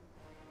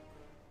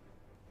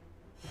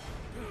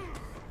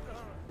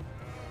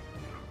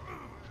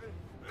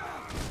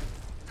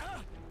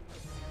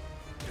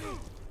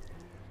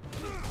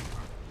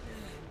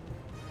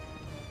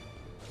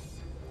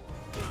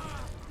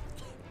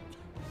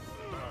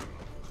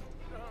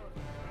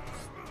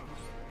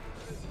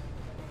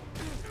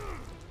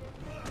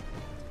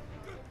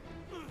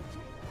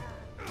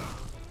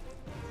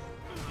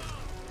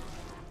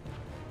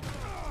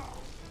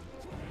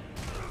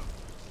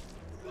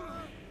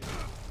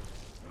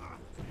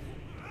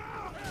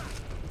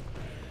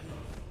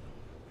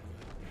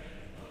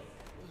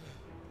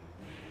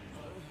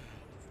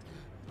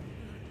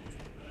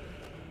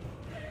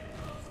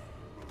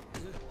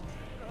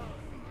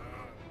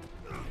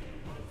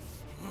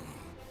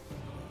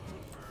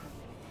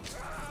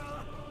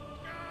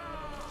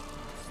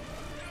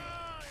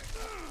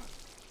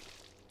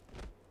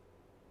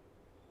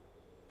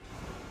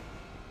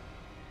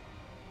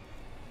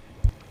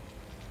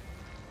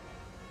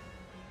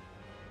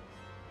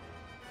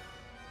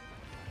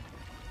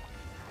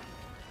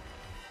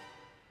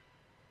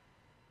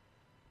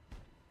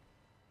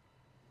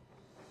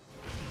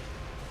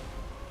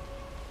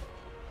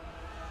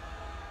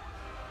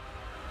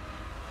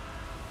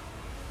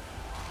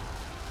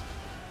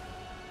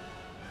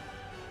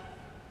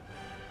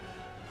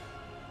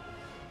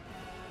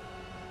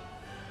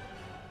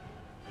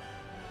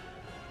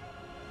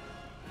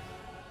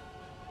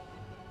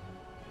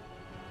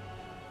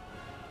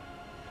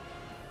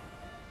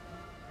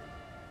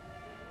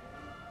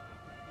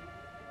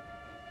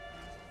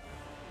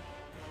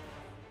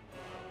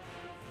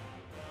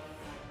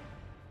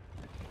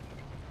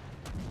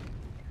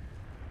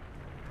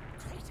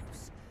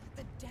 Kratos,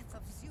 the death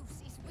of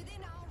Zeus is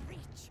within our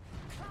reach.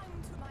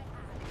 Climb to my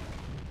hand.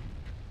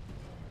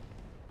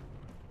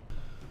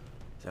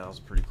 Yeah, that was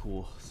pretty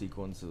cool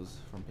sequences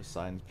from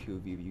Poseidon's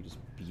POV of you just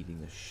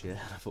beating the shit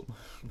out of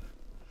him.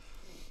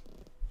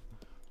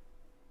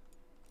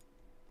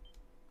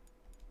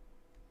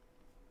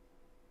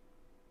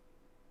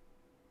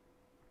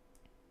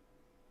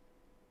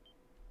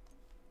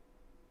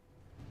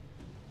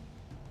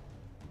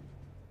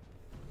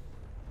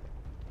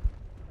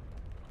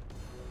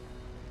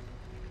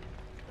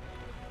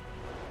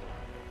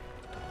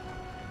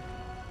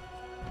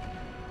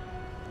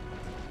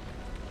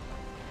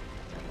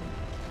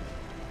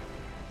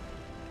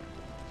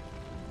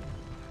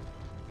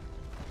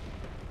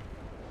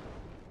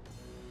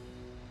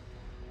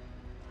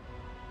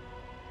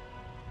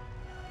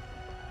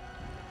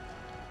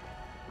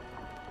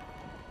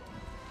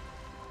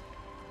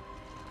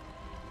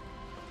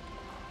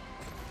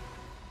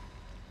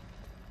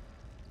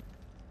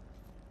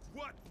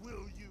 What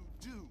will you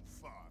do,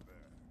 Father?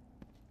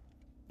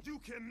 You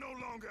can no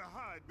longer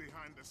hide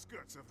behind the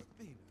skirts of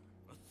Athena.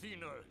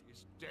 Athena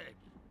is dead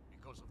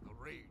because of the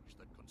rage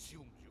that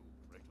consumed you,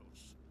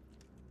 Kratos.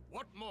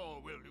 What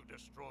more will you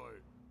destroy?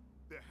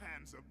 The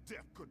hands of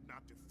death could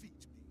not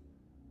defeat me.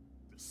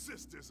 The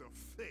sisters of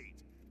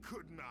fate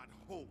could not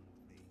hold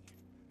me.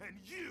 And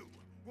you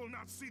will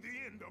not see the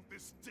end of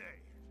this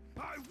day.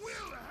 I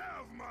will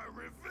have my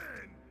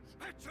revenge!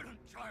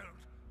 Excellent, child!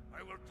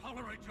 I will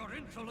tolerate your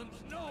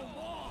insolence no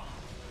more!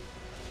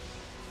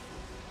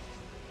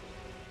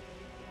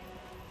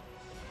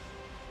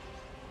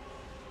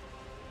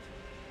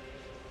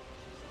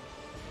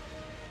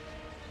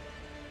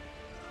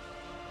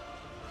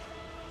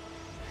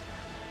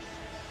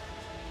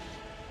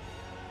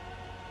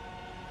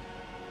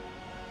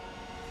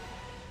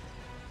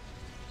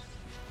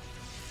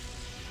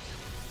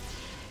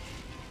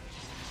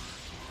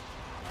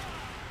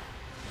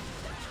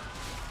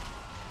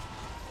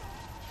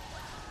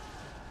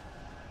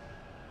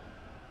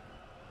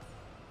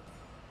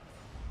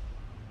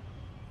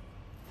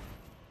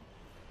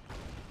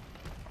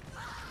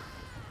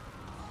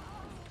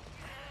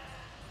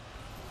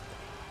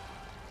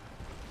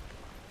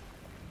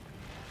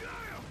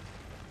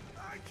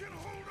 I can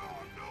hold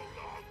on no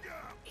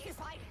longer!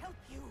 If I help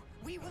you,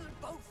 we will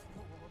both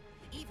fall.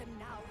 Even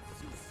now,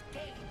 Zeus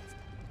gains.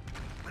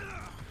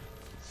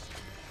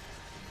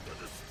 The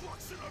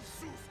destruction of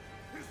Zeus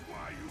is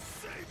why you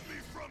saved me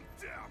from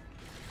death!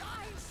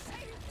 I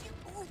saved you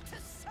to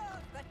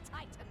serve the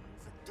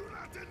Titans. Do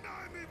not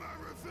deny me my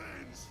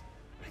revenge!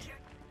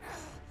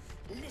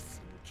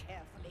 Listen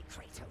carefully,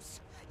 Kratos.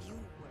 You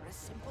were a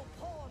simple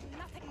pawn,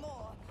 nothing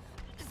more.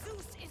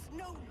 Zeus is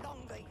no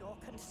longer your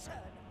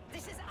concern.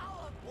 This is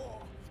our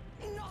war,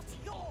 not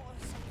yours.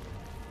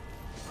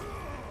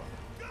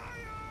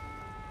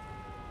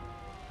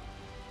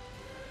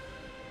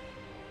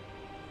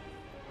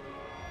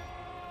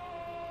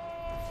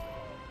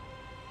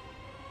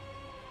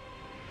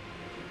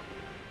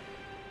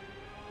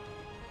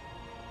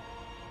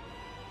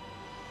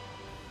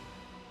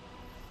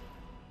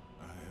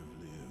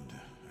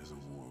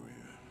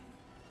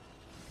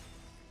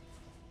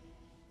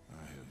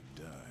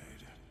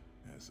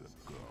 as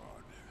a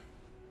god.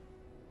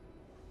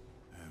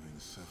 Having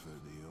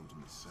suffered the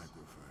ultimate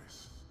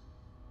sacrifice,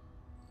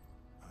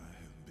 I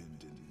have been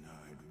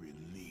denied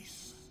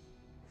release.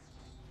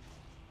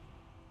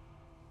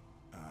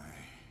 I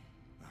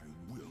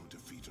will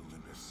defeat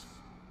Olympus.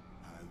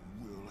 I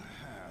will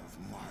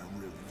have my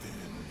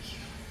revenge.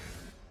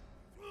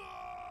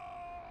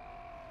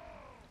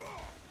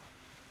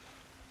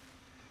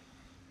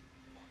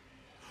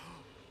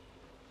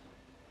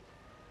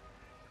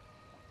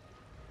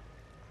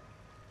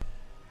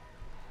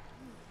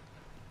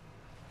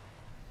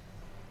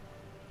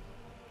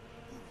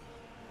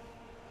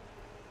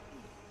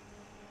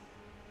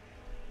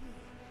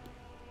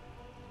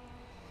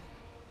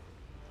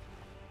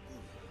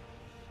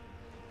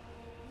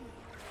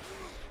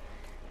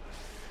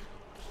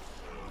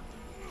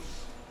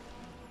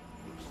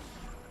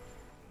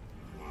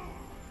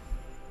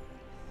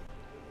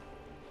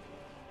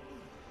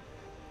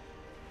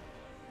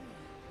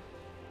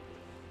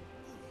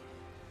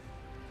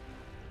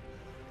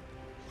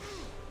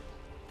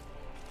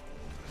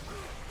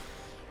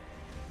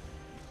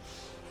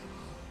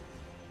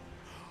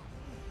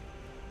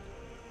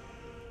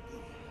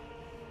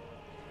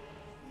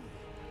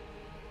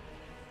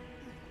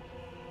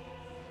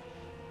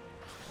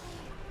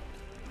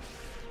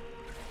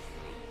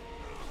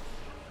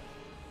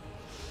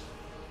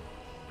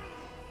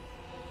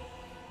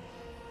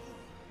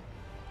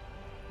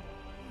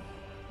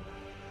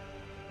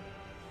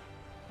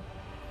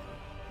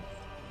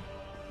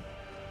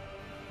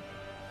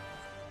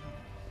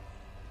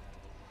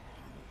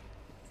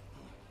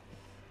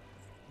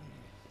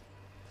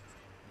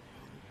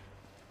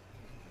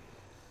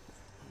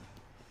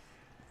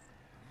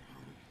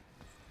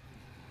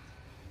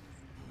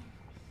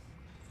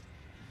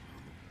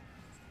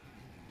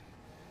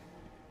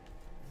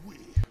 We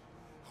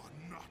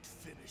are not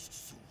finished,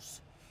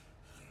 Zeus.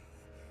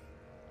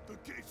 The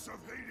gates of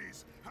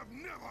Hades have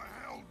never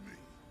held me.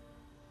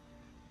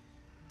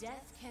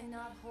 Death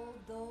cannot hold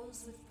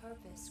those with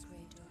purpose,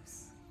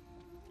 Kratos.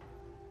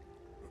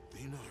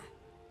 Athena,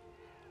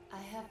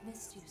 I have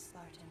missed you,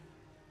 Spartan.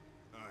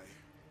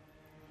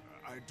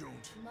 I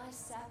don't... My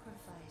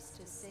sacrifice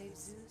to save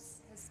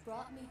Zeus has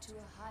brought me to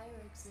a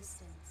higher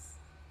existence.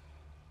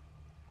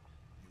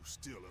 You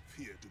still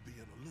appear to be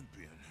an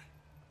Olympian.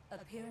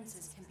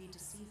 Appearances can be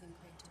deceiving,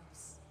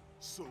 Kratos.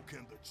 So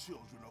can the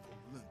children of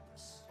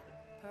Olympus.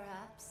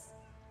 Perhaps.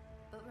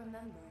 But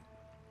remember,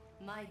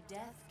 my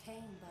death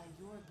came by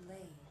your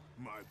blade.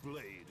 My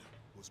blade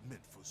was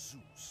meant for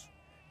Zeus.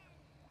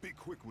 Be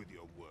quick with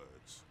your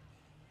words.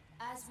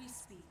 As we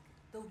speak,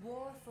 the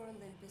war for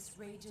Olympus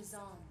rages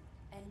on,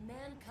 and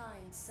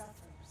mankind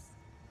suffers.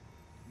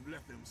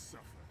 Let them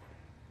suffer.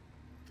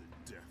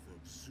 The death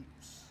of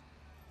Zeus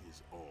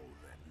is all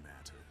that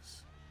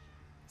matters.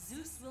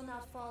 Zeus will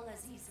not fall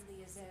as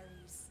easily as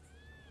Ares.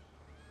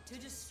 To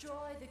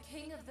destroy the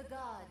king of the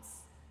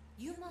gods,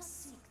 you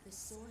must seek the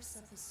source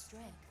of his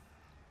strength,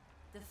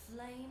 the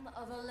flame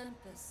of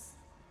Olympus.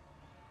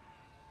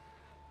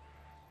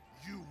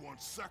 You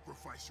once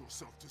sacrificed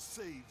yourself to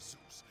save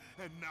Zeus,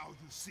 and now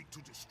you seek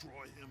to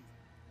destroy him?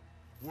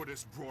 What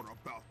has brought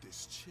about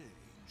this change?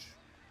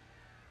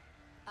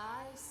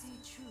 I see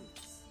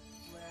truths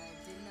where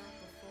I did not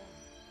before.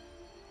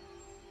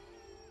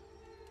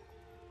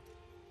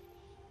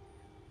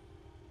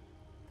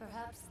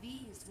 Perhaps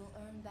these will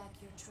earn back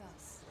your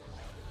trust.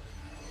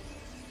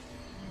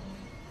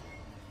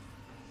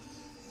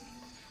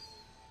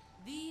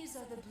 These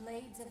are the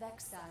Blades of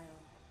Exile.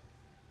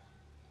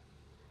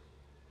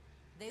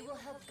 They will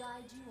help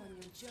guide you on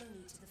your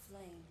journey to the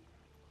flame.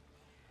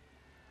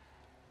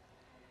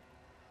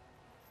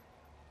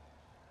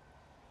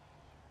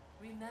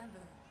 Remember,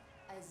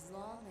 as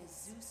long as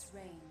Zeus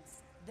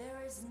reigns,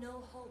 there is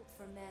no hope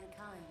for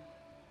mankind.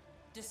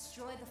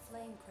 Destroy the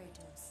flame,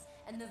 Kratos,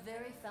 and the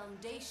very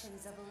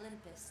foundations of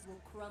Olympus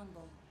will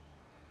crumble.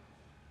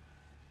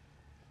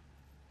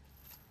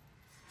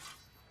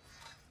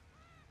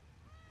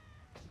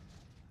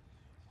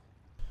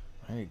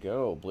 There you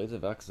go, Blades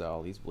of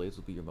Exile. These blades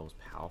will be your most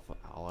powerful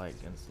ally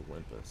against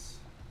Olympus.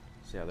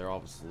 So yeah, they're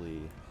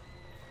obviously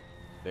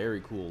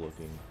very cool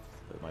looking,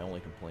 but my only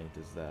complaint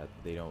is that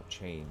they don't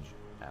change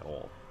at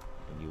all.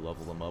 When you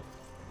level them up,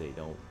 they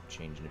don't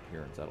change in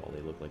appearance at all.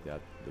 They look like that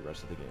the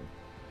rest of the game.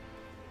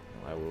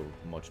 I would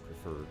have much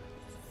preferred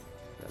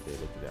that they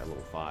looked at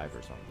level 5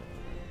 or something.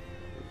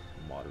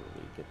 Would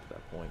moderately get to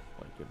that point,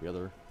 like every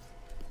other,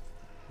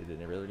 they did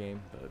in every other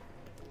game, but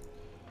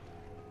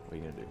what are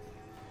you gonna do?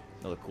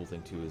 Another cool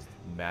thing too is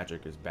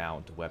magic is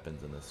bound to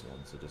weapons in this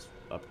one, so just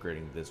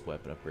upgrading this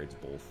weapon upgrades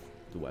both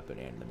the weapon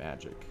and the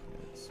magic.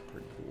 It's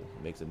pretty cool.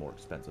 It makes it more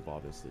expensive,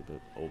 obviously,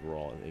 but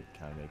overall it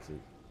kind of makes it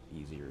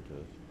easier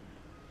to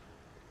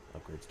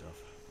upgrade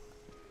stuff.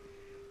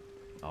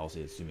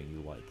 Obviously, assuming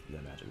you like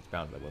the magic, it's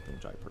bound by weapon,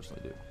 which I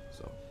personally do.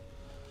 So,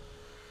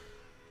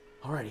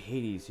 alright,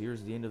 Hades.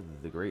 Here's the end of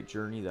the great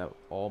journey that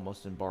all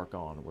must embark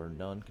on, where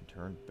none can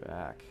turn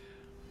back.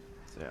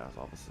 So yeah, it's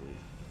obviously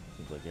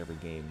seems like every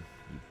game,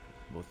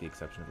 with the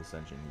exception of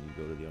Ascension,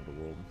 you go to the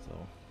underworld.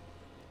 So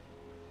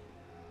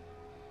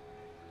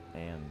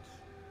and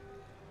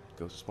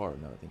Ghost of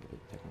Sparta. Now I think I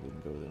technically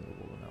can go there in the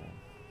world on that one.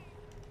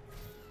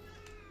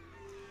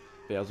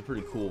 But yeah, it was a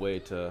pretty cool way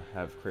to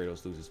have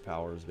Kratos lose his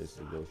powers.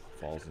 Basically,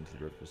 falls into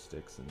the River of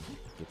Styx and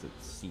gets it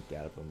seeped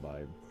out of him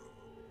by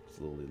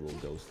slowly little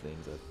ghost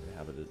things that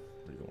inhabit it.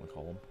 What do you want to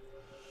call them?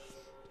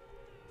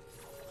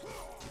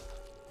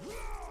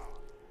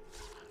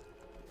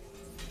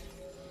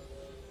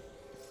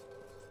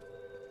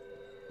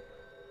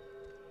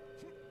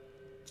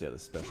 So yeah, the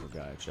special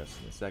guy chests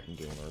in the second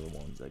game are the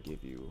ones that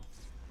give you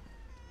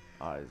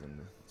eyes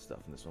and stuff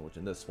in this one, which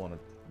in this one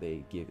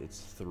it's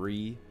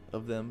 3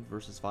 of them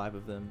versus 5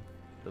 of them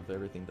of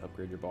everything to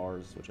upgrade your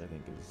bars, which I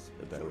think is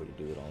a better way to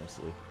do it,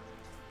 honestly.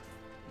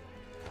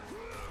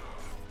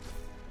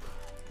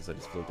 Because I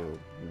just feel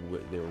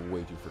like they were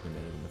way too freaking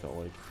many of them, I felt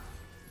like.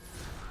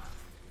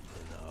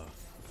 And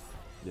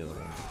the other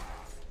ones.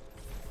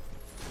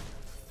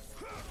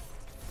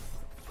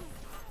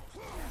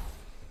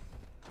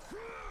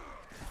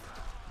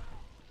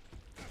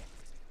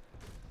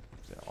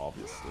 So yeah,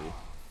 obviously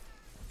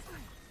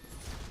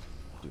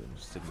doing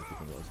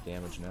significantly less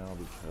damage now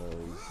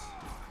because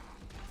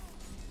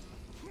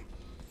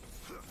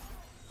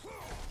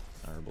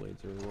our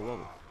blades are a low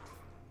level.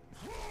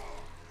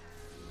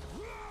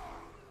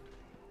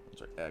 I'm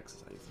sorry, X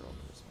is how you throw them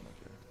in this one,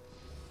 okay.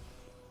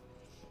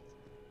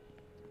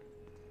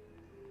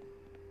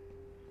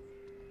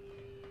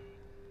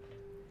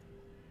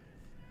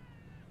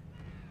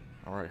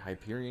 Alright,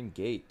 Hyperion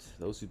Gate.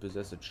 Those who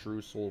possess a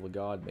true soul of a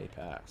god may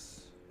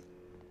pass.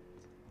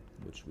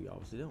 Which we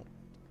obviously don't.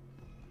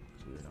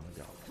 So we are not a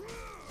god.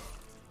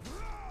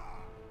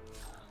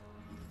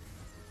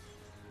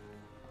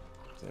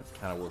 So it's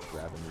kind of worth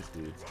grabbing these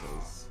dudes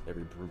because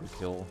every brutal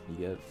kill you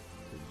get,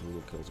 the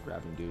brutal kills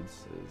grabbing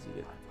dudes, is you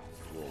get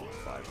roll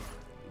 5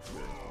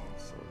 experience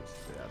points, so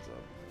it adds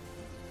up.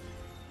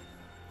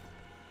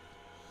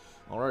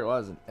 Alright, well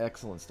that was an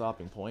excellent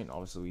stopping point.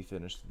 Obviously we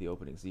finished the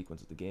opening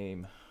sequence of the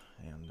game,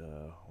 and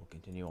we'll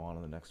continue on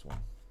in the next one.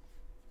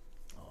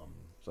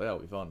 So yeah, it'll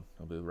be fun.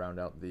 I'll round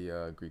out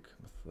the Greek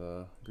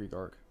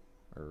arc,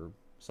 or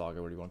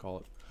saga, what do you want to call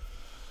it.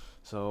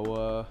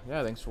 So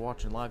yeah, thanks for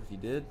watching live if you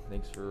did.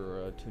 Thanks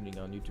for tuning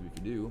on YouTube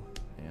if you do,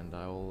 and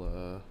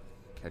I'll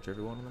catch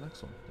everyone in the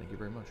next one. Thank you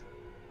very much.